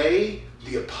the way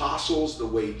the apostles, the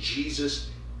way Jesus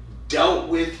dealt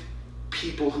with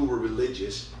people who were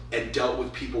religious and dealt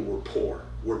with people who were poor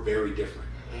were very different.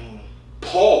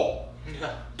 Paul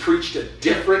preached a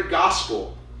different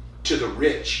gospel to the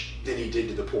rich than he did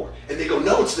to the poor. And they go,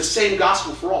 no, it's the same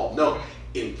gospel for all. No,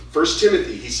 in 1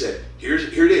 Timothy, he said, here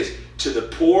it is. To the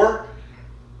poor,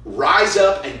 rise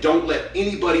up and don't look at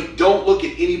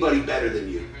anybody better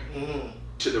than you.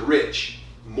 To the rich,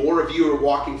 more of you are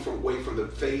walking away from the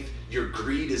faith. Your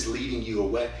greed is leading you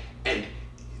away. And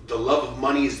the love of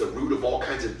money is the root of all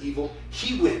kinds of evil.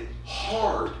 He went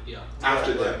hard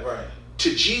after them.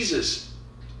 To Jesus,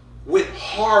 went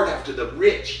hard after the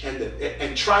rich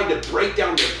and tried to break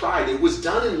down their pride. It was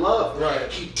done in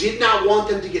love. He did not want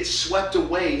them to get swept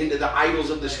away into the idols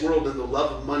of this world and the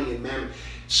love of money and mammon.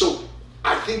 So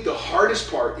I think the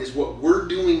hardest part is what we're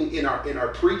doing in our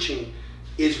preaching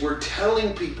is we're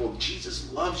telling people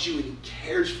Jesus loves you and he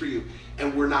cares for you,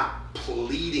 and we're not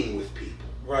pleading with people.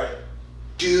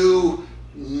 Do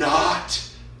not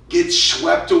get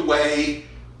swept away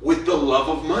with the love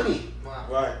of money.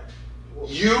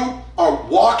 You are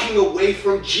walking away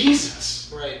from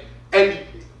Jesus. And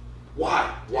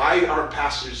why? Why aren't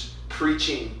pastors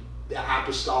preaching the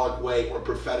apostolic way or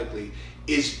prophetically?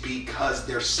 Is because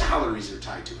their salaries are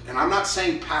tied to it. And I'm not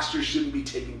saying pastors shouldn't be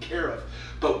taken care of,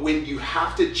 but when you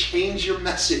have to change your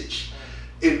message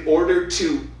in order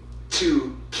to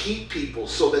keep people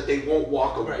so that they won't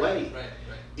walk away,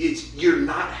 you're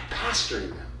not pastoring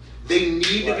them. They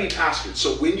need to be pastored.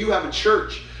 So when you have a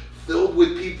church filled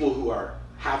with people who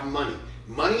have money,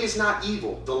 money is not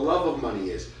evil. The love of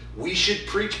money is. We should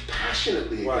preach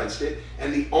passionately against it,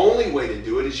 and the only way to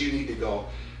do it is you need to go.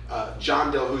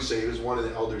 John Del Husse, who's one of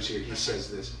the elders here, he says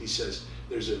this. He says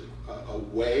there's a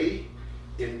way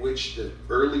in which the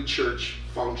early church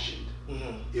functioned.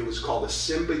 It was called a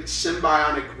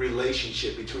symbiotic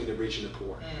relationship between the rich and the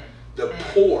poor. The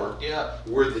poor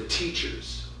were the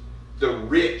teachers. The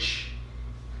rich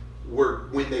were,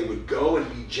 when they would go and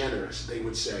be generous, they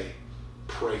would say,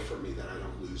 pray for me that I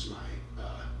don't lose the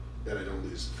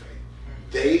faith.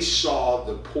 They saw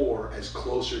the poor as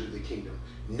closer to the kingdom.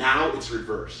 Now it's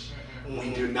reverse.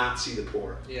 We do not see the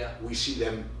poor. We see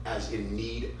them as in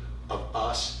need of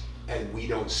us, and we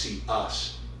don't see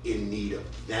us in need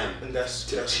of them. And that's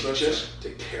to teach us, to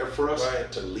care for us,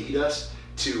 to lead us,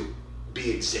 to be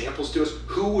examples to us.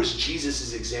 Who was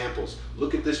Jesus' examples?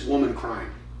 Look at this woman crying.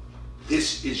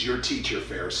 This is your teacher,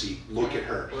 Pharisee. Look at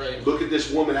her. Look at this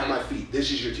woman at my feet.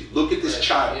 This is your teacher. Look at this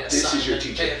child. This is your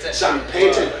teacher. Simon, pay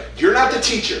attention. You're not the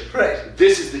teacher.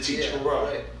 This is the teacher.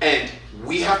 And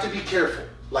we have to be careful,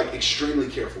 like extremely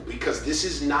careful, because this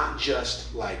is not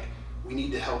just like we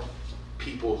need to help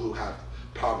people who have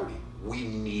poverty. We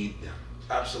need them.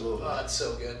 Absolutely. Oh, that's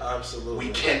so good. Absolutely.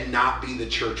 We cannot be the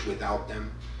church without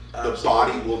them. Absolutely. The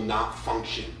body will not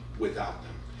function without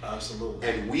them. Absolutely.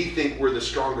 And we think we're the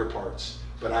stronger parts,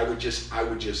 but I would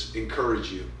just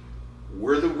encourage you.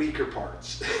 We're the weaker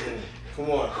parts. Come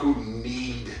on. Who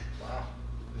need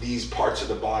these parts of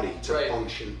the body to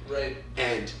function.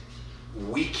 And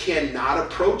we cannot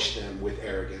approach them with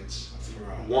arrogance.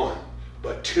 One,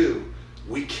 but two,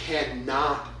 we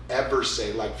cannot ever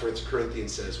say, like 1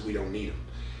 Corinthians says, we don't need them.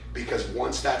 Because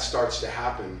once that starts to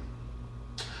happen,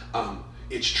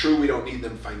 it's true we don't need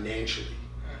them financially.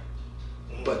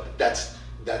 But that's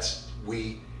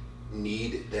we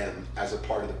need them as a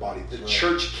part of the body. The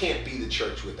church can't be the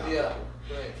church without them.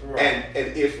 And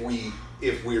if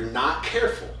we're not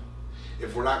careful,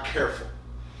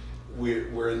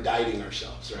 we're indicting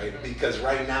ourselves, right? Because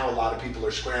right now a lot of people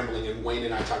are scrambling, and Wayne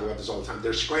and I talk about this all the time.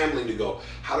 They're scrambling to go,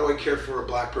 how do I care for a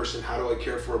black person? How do I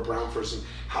care for a brown person?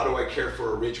 How do I care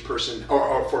for a rich person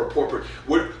or for a poor person?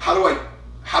 How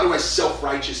do I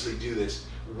self-righteously do this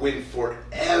when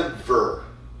forever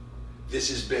this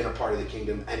has been a part of the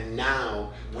kingdom, and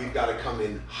now we've got to come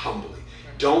in humbly.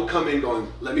 Don't come in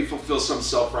going, let me fulfill some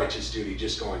self-righteous duty,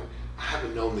 just going, I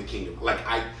haven't known the kingdom. Like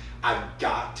I've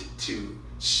got to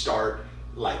start,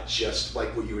 like just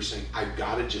like what you were saying, I've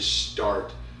got to just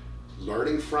start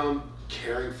learning from,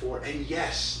 caring for, and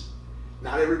yes,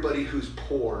 not everybody who's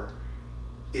poor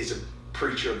is a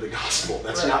preacher of the gospel.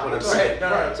 That's not what I'm saying.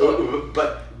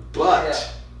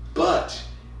 But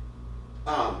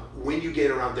when you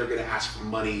get around, they're going to ask for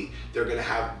money, they're going to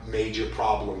have major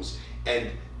problems, and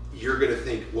you're going to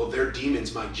think, well, their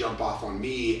demons might jump off on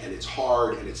me, and it's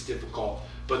hard and it's difficult.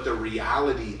 But the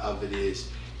reality of it is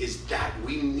that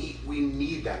we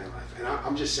need that in life. And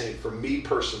I'm just saying, for me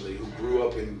personally, who grew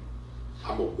up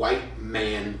I'm a white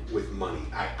man with money.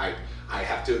 I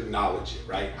have to acknowledge it,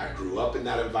 right? I grew up in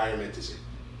that environment.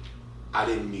 I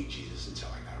didn't meet Jesus until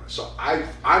I got around. So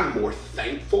I'm more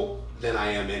thankful than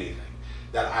I am anything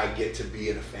that I get to be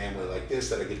in a family like this,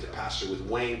 that I get to pastor with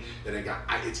Wayne, that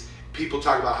it's people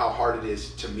talk about how hard it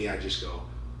is. To me, I just go,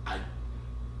 I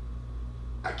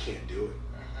can't do it.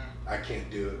 I can't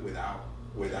do it without,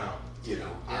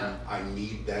 I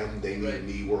need them, they need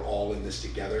me, we're all in this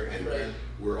together, and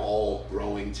we're all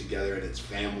growing together, and it's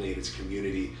family and it's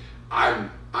community. I'm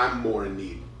more in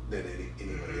need than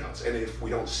anybody else, and if we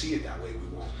don't see it that way, we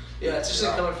won't. Yeah, it's just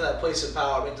coming from that place of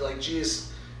power. I mean, like Jesus,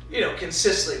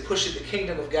 consistently pushing the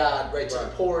kingdom of God to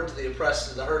the poor, to the oppressed,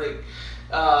 to the hurting.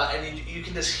 And you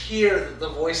can just hear the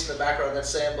voice in the background that's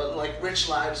saying, but like rich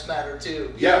lives matter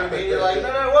too. You know what I mean? You're like,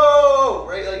 no, whoa,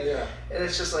 right? Like, and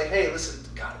it's just like, hey, listen,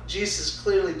 God, Jesus is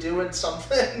clearly doing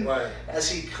something as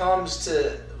he comes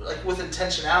to, like, with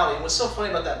intentionality. And what's so funny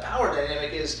about that power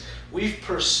dynamic is we've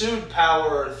pursued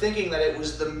power thinking that it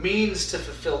was the means to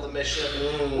fulfill the mission,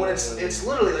 when it's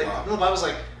literally like, the Bible's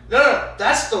like, no,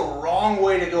 that's the wrong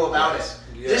way to go about it.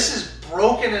 Yeah. This is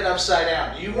broken and upside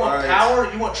down. You want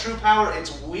power, you want true power,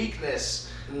 it's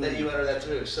weakness that you enter that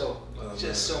through. So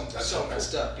just so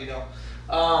messed up,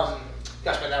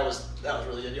 Gosh, man, that was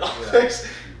really good, y'all. Thanks.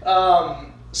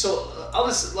 So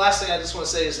last thing I just want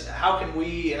to say is, how can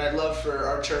we, and I'd love for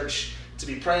our church to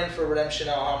be praying for Redemption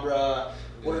Alhambra.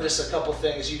 What are just a couple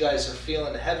things you guys are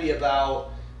feeling heavy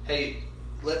about? Hey,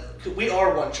 we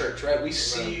are one church, right? We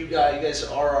see you guys. You guys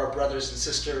are our brothers and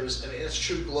sisters. I mean, it's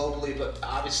true globally, but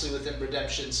obviously within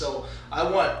Redemption. So I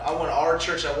want our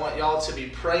church. I want y'all to be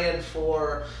praying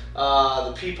for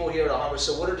the people here at Alhambra.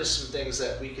 So what are just some things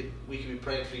that we could be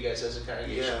praying for you guys as a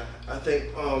congregation? Yeah, I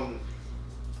think a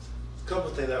couple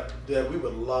of things that we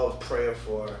would love prayer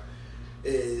for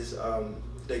is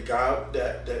that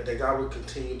God would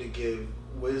continue to give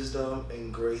wisdom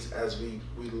and grace as we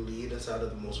lead inside of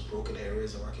the most broken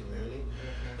areas of our community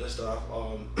and stuff.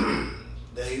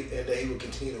 That he would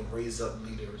continue to raise up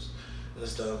leaders and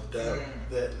stuff,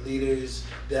 that leaders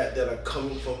that are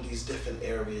coming from these different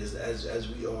areas as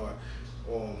we are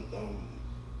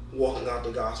walking out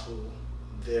the gospel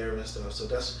there and stuff. So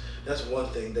that's one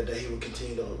thing, that he would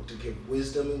continue to give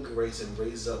wisdom and grace and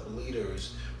raise up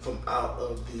leaders from out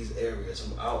of these areas,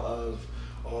 from out of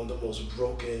the most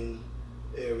broken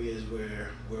areas where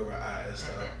we're at and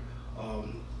stuff.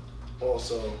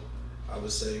 Also, I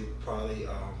would say probably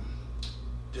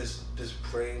just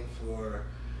praying for,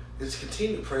 just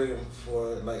continue praying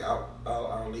for like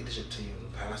our leadership team,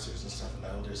 pastors and stuff, and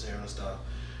elders there and stuff.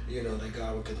 That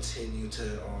God will continue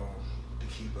to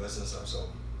keep us and stuff. So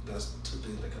that's two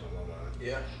things that come to my mind.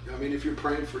 Yeah. I mean, if you're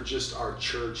praying for just our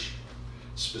church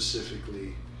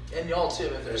specifically, and y'all too,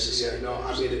 if there's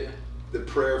the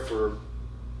prayer for,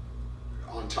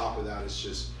 on top of that, is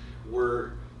just,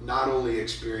 we're not only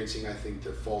experiencing, I think,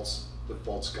 the false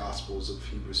gospels of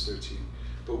Hebrews 13,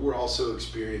 but we're also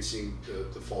experiencing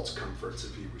the false comforts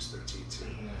of Hebrews 13 too.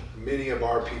 Mm-hmm. Many of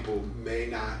our people may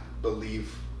not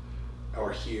believe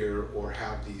or hear or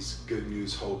have these good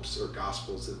news hopes or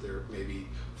gospels that they're maybe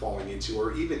falling into,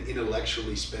 or even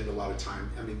intellectually spend a lot of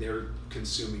time. I mean, they're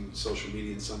consuming social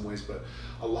media in some ways, but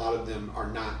a lot of them are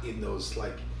not in those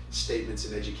like statements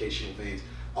and educational veins.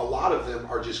 A lot of them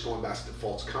are just going back to the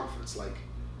false comforts, like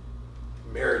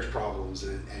marriage problems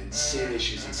and sin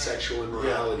issues and sexual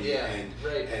immorality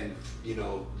and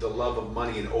the love of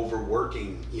money and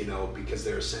overworking, because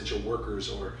they're essential workers,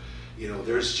 or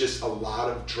there's just a lot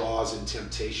of draws and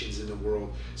temptations in the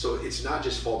world. So it's not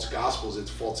just false gospels, it's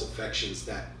false affections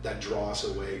that draw us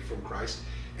away from Christ.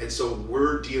 And so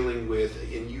we're dealing with,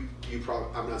 and you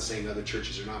probably, I'm not saying other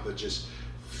churches are not, but just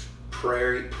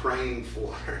praying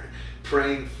for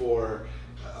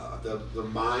the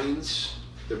minds,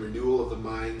 the renewal of the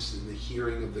minds, and the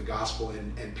hearing of the gospel,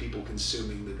 and people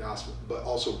consuming the gospel, but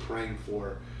also praying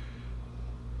for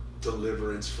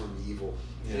deliverance from evil,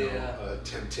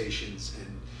 temptations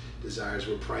and desires.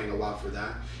 We're praying a lot for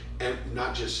that, and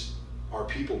not just our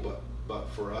people, but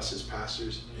for us as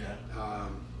pastors.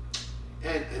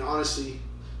 And honestly,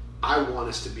 I want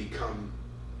us to become,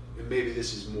 and maybe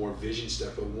this is more vision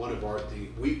stuff, but one of our things,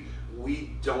 we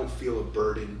don't feel a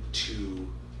burden to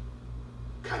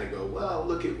kind of go, well,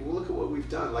 look at what we've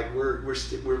done. Like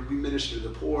we minister to the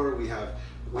poor. We have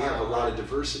a lot of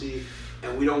diversity,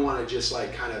 and we don't want to just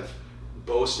like kind of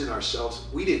boast in ourselves.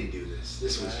 We didn't do this.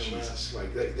 This was Jesus.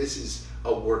 Like this is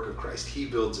a work of Christ. He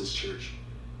builds his church,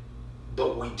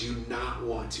 but we do not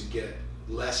want to get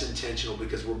less intentional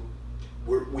because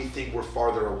we think we're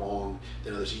farther along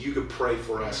than others. So you could pray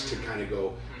for us to kind of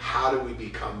go, how do we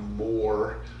become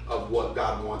more of what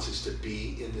God wants us to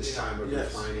be in this time of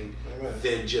refining,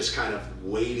 than just kind of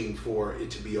waiting for it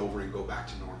to be over and go back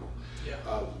to normal.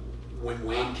 When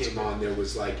Wayne came on, there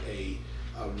was like a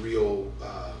real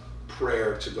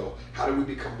prayer to go, how do we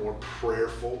become more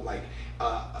prayerful? Like,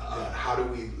 how do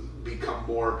we become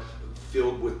more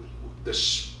filled with the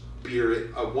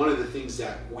Spirit? One of the things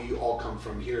that we all come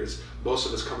from here is most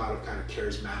of us come out of kind of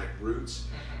charismatic roots,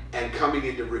 and coming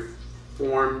into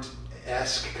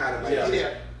Reformed-esque kind of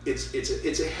idea.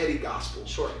 It's a heady gospel.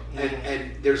 Sure.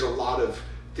 And there's a lot of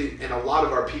and a lot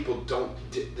of our people don't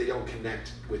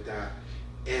connect with that.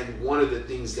 And one of the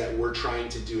things that we're trying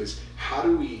to do is, how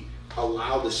do we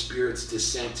allow the Spirit's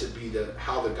descent to be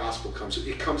how the gospel comes?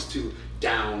 It comes to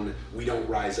down. We don't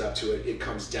rise up to it. It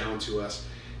comes down to us.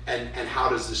 And how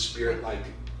does the Spirit, like,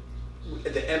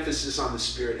 the emphasis on the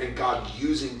Spirit and God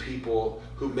using people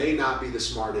who may not be the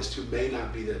smartest, who may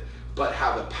not be but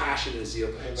have a passion and zeal.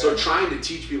 Amen. So trying to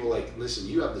teach people, like, listen,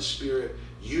 you have the Spirit,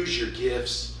 use your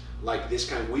gifts, like this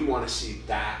kind of, we want to see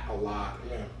that a lot.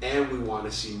 Amen. And we want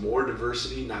to see more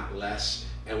diversity, not less.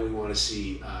 And we want to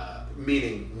see,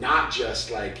 meaning not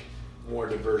just like more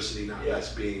diversity, not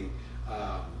less, being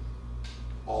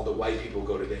all the white people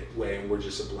go to the way and we're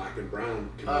just a black and brown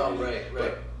community. Right.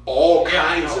 But all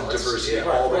kinds of diversity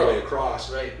all the way across.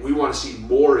 Right. We want to see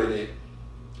more in it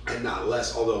and not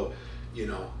less, although,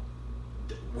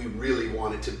 we really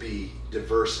want it to be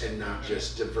diverse, and not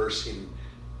just diverse in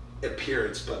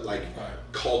appearance, but like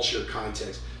culture,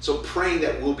 context. So praying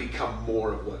that we'll become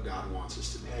more of what God wants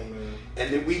us to be. Amen.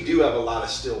 And then we do have a lot of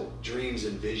still dreams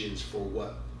and visions for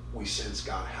what we sense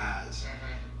God has.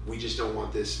 We just don't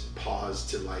want this pause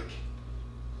to like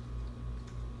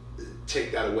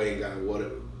take that away and kind of what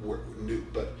it new,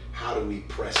 but how do we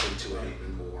press into it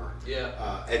even more?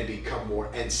 And become more,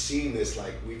 and seeing this,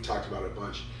 like we've talked about a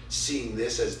bunch, seeing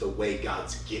this as the way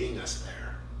God's getting us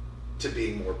there, to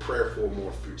being more prayerful,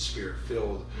 more Spirit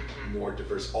filled, more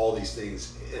diverse, all these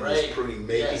things, and this pruning,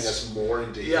 making us more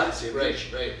into His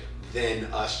image, than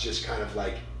us just kind of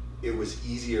like, it was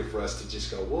easier for us to just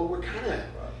go, well, we're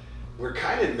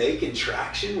kind of making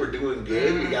traction, we're doing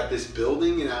good, we got this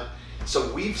building,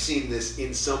 so we've seen this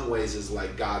in some ways as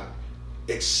like God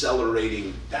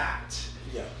accelerating that,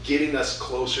 getting us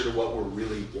closer to what we're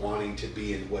really wanting to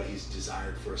be and what He's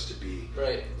desired for us to be.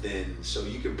 Then, so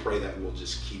you can pray that we'll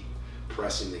just keep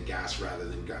pressing the gas rather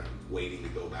than waiting to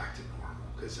go back to normal,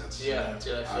 because that's dude, I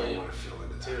don't want to feel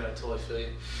into that. Dude, I totally feel you.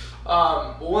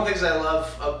 Well, one of the things I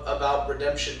love about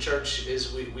Redemption Church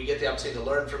is we get the opportunity to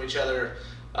learn from each other.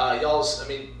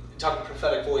 Talking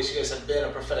prophetic voice, you guys have been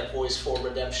a prophetic voice for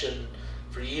Redemption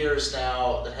for years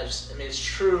now. It's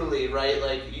truly, right?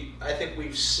 Like, I think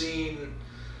we've seen,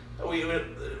 we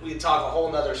talk a whole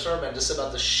nother sermon just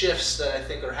about the shifts that I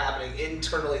think are happening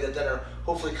internally that then are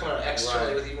hopefully coming out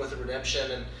externally even with the Redemption.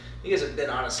 And you guys have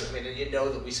been honest. And you know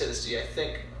that we say this to you, I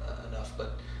think, enough,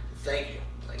 but thank you.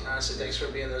 Like, honestly, thanks for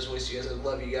being those voices. You guys, I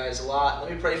love you guys a lot.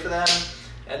 Let me pray for them,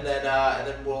 and then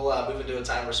we'll move into a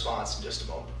time response in just a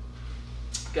moment.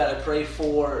 God, I pray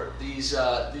for these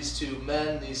two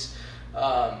men, these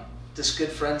good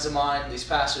friends of mine, these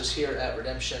pastors here at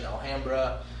Redemption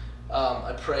Alhambra.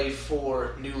 I pray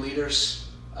for new leaders,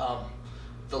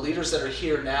 the leaders that are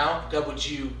here now. God, would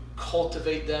you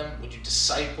cultivate them? Would you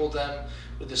disciple them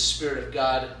with the Spirit of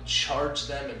God? Charge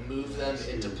them and move them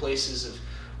into places of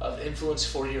of influence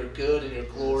for your good and your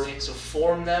glory. So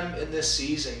form them in this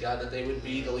season, God, that they would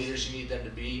be the leaders you need them to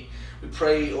be. We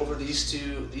pray over these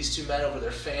two men, over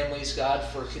their families, God,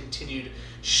 for continued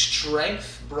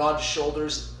strength, broad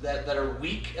shoulders that are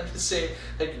weak at the same,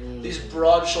 like these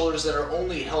broad shoulders that are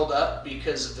only held up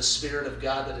because of the Spirit of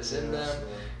God that is in them.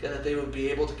 God, that they would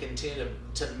be able to continue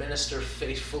to minister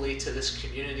faithfully to this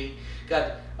community.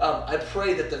 God, I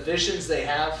pray that the visions they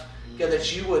have, God,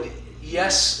 that you would,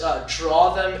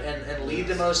 draw them and lead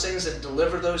them to those things and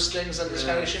deliver those things under this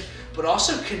congregation, but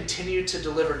also continue to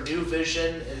deliver new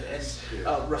vision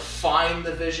and refine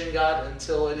the vision, God,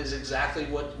 until it is exactly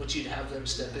what you'd have them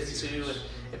step into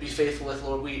and be faithful with,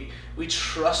 Lord. We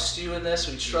trust you in this.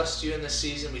 We trust you in this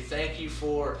season. We thank you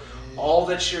for all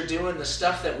that you're doing, the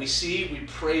stuff that we see. We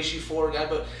praise you for, God,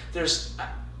 but there's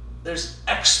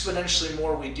exponentially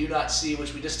more we do not see,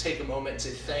 which we just take a moment and say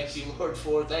thank you, Lord,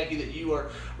 for. Thank you that you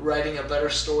are writing a better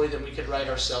story than we could write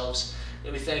ourselves.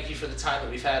 And we thank you for the time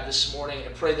that we've had this morning.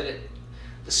 And pray that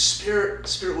the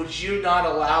Spirit, would you not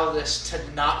allow this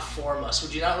to not form us?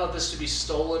 Would you not allow this to be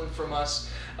stolen from us?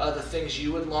 The things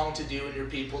you would long to do in your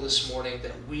people this morning,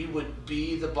 that we would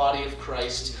be the body of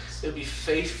Christ, that would be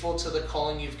faithful to the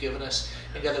calling you've given us,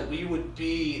 and God, that we would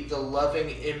be the loving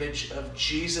image of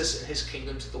Jesus and his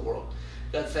kingdom to the world.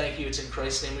 God, thank you. It's in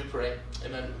Christ's name we pray.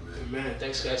 Amen. Amen.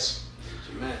 Thanks, guys.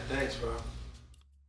 Amen. Thanks, bro.